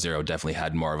Kentucky Route Zero definitely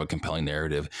had more of a compelling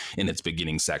narrative in its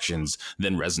beginning sections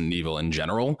than Resident Evil in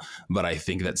general. But I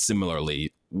think that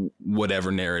similarly,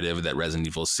 whatever narrative that Resident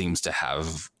Evil seems to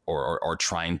have or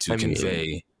trying to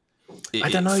convey, I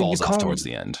don't know, falls off towards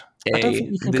the end. I don't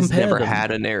think you can this compare never them.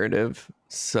 had a narrative,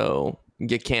 so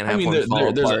you can't have one fall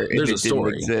apart there's if a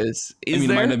story. Exist. I mean,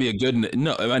 it might not be a good,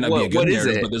 no, it might not be a good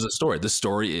narrative, but there's a story. The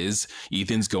story is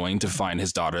Ethan's going to find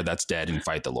his daughter that's dead and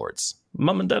fight the Lords.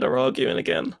 Mum and Dad are arguing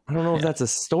again. I don't know if that's a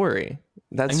story.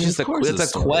 That's just a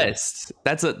quest.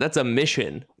 That's a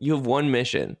mission. You have one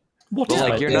mission.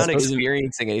 You're not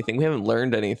experiencing anything. We haven't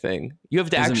learned anything. You have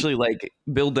to actually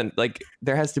build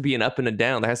there has to be an up and a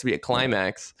down. There has to be a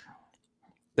climax.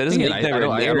 That doesn't make there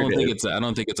a narrative. I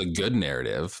don't think it's a good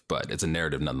narrative, but it's a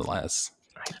narrative nonetheless.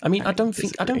 I mean, I don't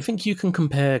think you can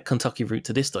compare Kentucky Route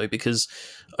to this though, because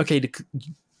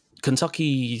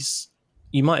Kentucky's,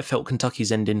 you might have felt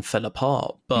Kentucky's ending fell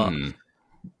apart, but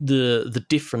the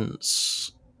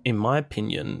difference, in my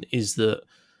opinion, is that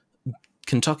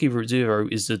Kentucky Route Zero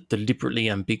is a deliberately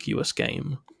ambiguous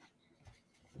game,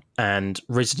 and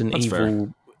Resident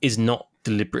Evil is not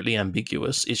deliberately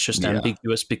ambiguous. It's just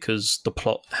ambiguous because the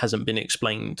plot hasn't been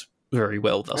explained very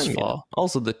well thus far.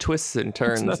 Also, the twists and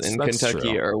turns in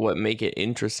Kentucky are what make it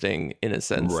interesting, in a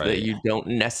sense that you don't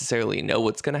necessarily know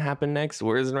what's going to happen next.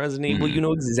 Whereas in Resident Evil, you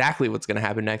know exactly what's going to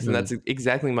happen next, and that's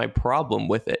exactly my problem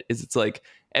with it. Is it's like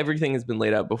everything has been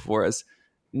laid out before us.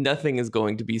 Nothing is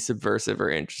going to be subversive or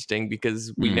interesting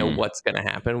because we know what's going to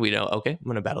happen. We know, okay, I'm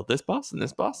going to battle this boss, and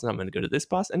I'm going to go to this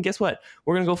boss. And guess what?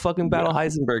 We're going to go fucking battle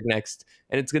Heisenberg next.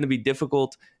 And it's going to be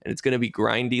difficult, and it's going to be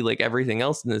grindy like everything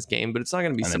else in this game, but it's not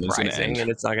going to be surprising,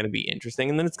 and it's not going to be interesting.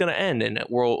 And then it's going to end. And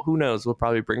who knows? We'll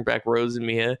probably bring back Rose and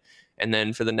Mia. And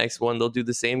then for the next one, they'll do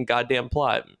the same goddamn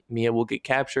plot. Mia will get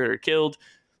captured or killed.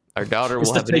 Our daughter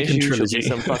will have an issue. She'll be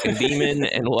some fucking demon,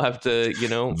 and we'll have to,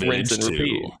 rinse and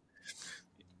repeat.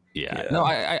 Yeah, no,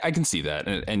 I can see that.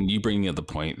 And you bringing up the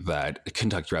point that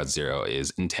Kentucky Route Zero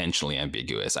is intentionally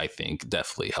ambiguous, I think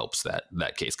definitely helps that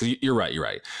case. Because you're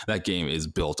right. That game is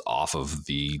built off of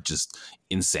the just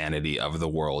insanity of the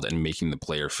world and making the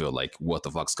player feel like, what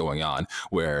the fuck's going on?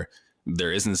 Where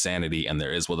there is insanity and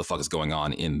there is what the fuck is going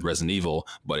on in Resident Evil,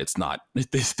 but it's not.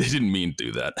 They didn't mean to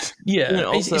do that. Yeah, and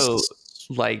also...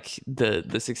 like the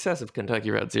success of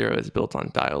Kentucky Route Zero is built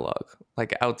on dialogue,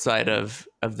 like outside of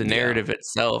the narrative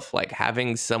itself, like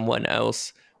having someone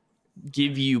else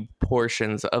give you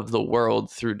portions of the world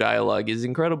through dialogue is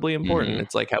incredibly important.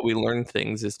 It's like how we learn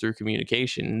things is through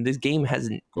communication. This game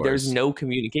there's no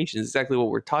communication. It's exactly what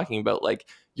we're talking about. Like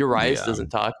Urias doesn't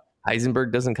talk.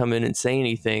 Heisenberg doesn't come in and say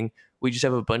anything. We just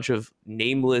have a bunch of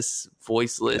nameless,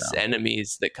 voiceless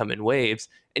enemies that come in waves.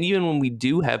 And even when we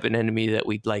do have an enemy that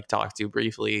we'd talk to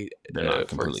briefly,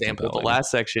 for example, the last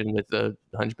section with the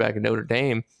Hunchback of Notre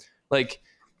Dame,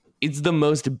 it's the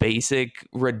most basic,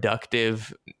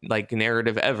 reductive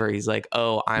narrative ever. He's like,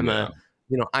 "Oh, I'm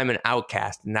an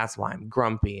outcast, and that's why I'm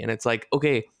grumpy." And it's like,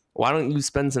 okay, why don't you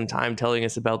spend some time telling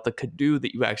us about the Cadu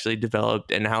that you actually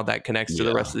developed and how that connects to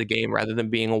the rest of the game, rather than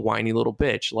being a whiny little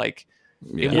bitch?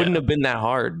 It wouldn't have been that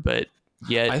hard, but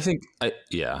yet I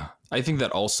think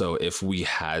that also if we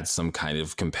had some kind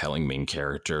of compelling main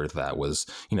character that was,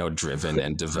 driven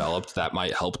and developed, that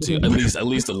might help to at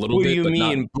least a little what bit. What do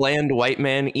you mean, bland white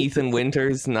man Ethan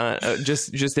Winters, not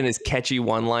just in his catchy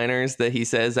one-liners that he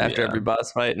says after every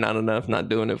boss fight? Not enough, not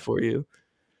doing it for you.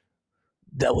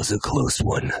 That was a close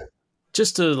one.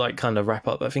 Just to kind of wrap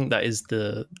up, I think that is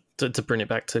to bring it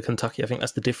back to Kentucky, I think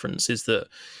that's the difference, is that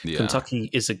Kentucky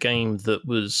is a game that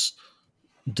was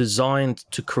designed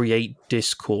to create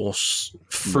discourse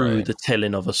through the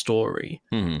telling of a story.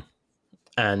 And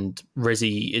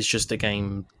Resi is just a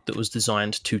game that was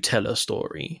designed to tell a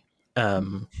story. There's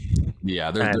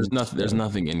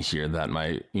nothing in here that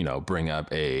might bring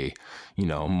up a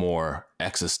more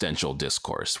existential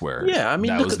discourse where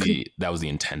that was the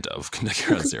intent of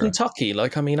Kentucky Route Zero. Kentucky,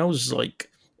 I was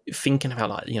thinking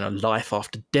about life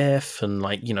after death and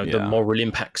the moral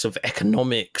impacts of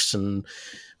economics and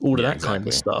all of that kind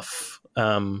of stuff.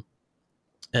 And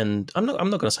I'm not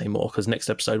going to say more because next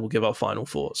episode we'll give our final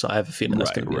thoughts. So I have a feeling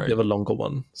that's going to be a bit of a longer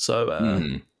one.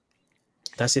 So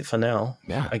that's it for now.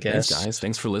 Yeah, I guess. Thanks, guys.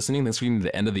 Thanks for listening. Thanks for getting to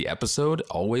the end of the episode.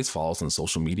 Always follow us on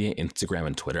social media, Instagram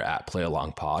and Twitter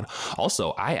 @PlayAlongPod.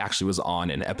 Also, I actually was on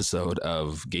an episode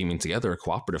of Gaming Together, a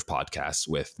cooperative podcast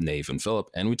with Nave and Philip,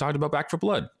 and we talked about Back 4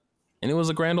 Blood. And it was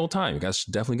a grand old time. You guys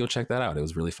should definitely go check that out. It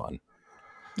was really fun.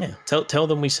 Yeah, tell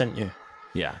them we sent you.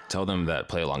 Yeah, tell them that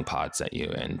Play Along Pod sent you,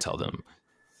 and tell them.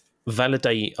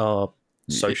 Validate our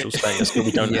social status that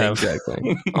we don't have.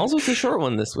 Exactly. Also, it's a short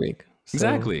one this week. So.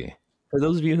 Exactly. For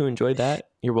those of you who enjoyed that,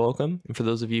 you're welcome. And for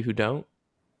those of you who don't,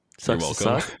 sucks to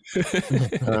suck.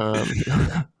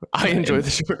 I enjoy the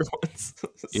shorter ones.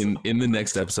 In the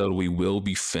next episode, we will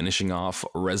be finishing off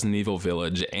Resident Evil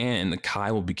Village, and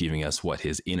Kai will be giving us what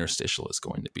his interstitial is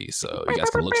going to be. So you guys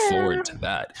can look forward to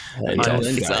that. It's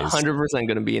 100%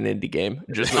 going to be an indie game.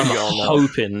 Just so you all know.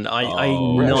 Hoping. I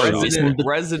know.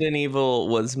 Resident Evil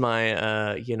was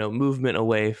my movement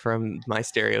away from my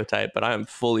stereotype, but I'm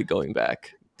fully going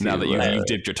back. Now that you've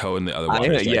dipped your toe in the other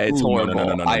water, it's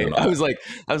horrible. No. I was like,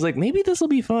 maybe this will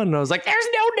be fun. And I was like, there's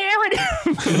no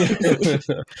narrative.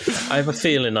 I have a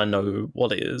feeling I know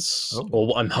what it is, or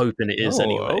what I'm hoping it is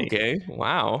anyway. Okay,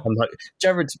 wow.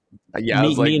 Jared,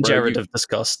 me and Jared have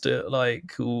discussed it.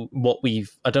 Like what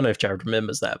I don't know if Jared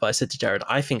remembers that, but I said to Jared,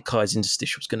 I think Kai's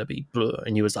interstitial was going to be blue,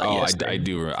 and he was like, yes, I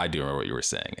do remember what you were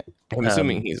saying. I'm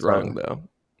assuming he's wrong though.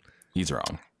 He's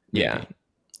wrong. Yeah.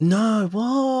 No,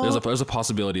 what? There's a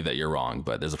possibility that you're wrong,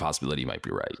 but there's a possibility you might be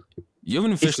right. You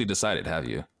haven't officially decided, have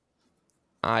you?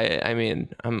 I mean,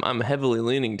 I'm heavily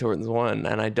leaning towards one,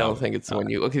 and I don't think it's the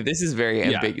one you. Okay, this is very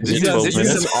ambiguous. This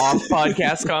is an off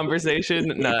podcast conversation,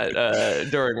 not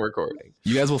during recording.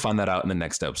 You guys will find that out in the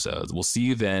next episode. We'll see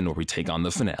you then, where we take on the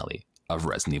finale of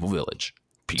Resident Evil Village.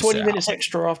 Peace 20 out. minutes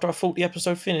extra after I thought the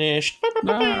episode finished.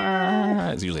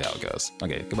 It's usually how it goes.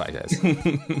 Okay, goodbye, guys.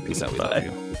 Peace out. We love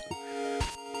you.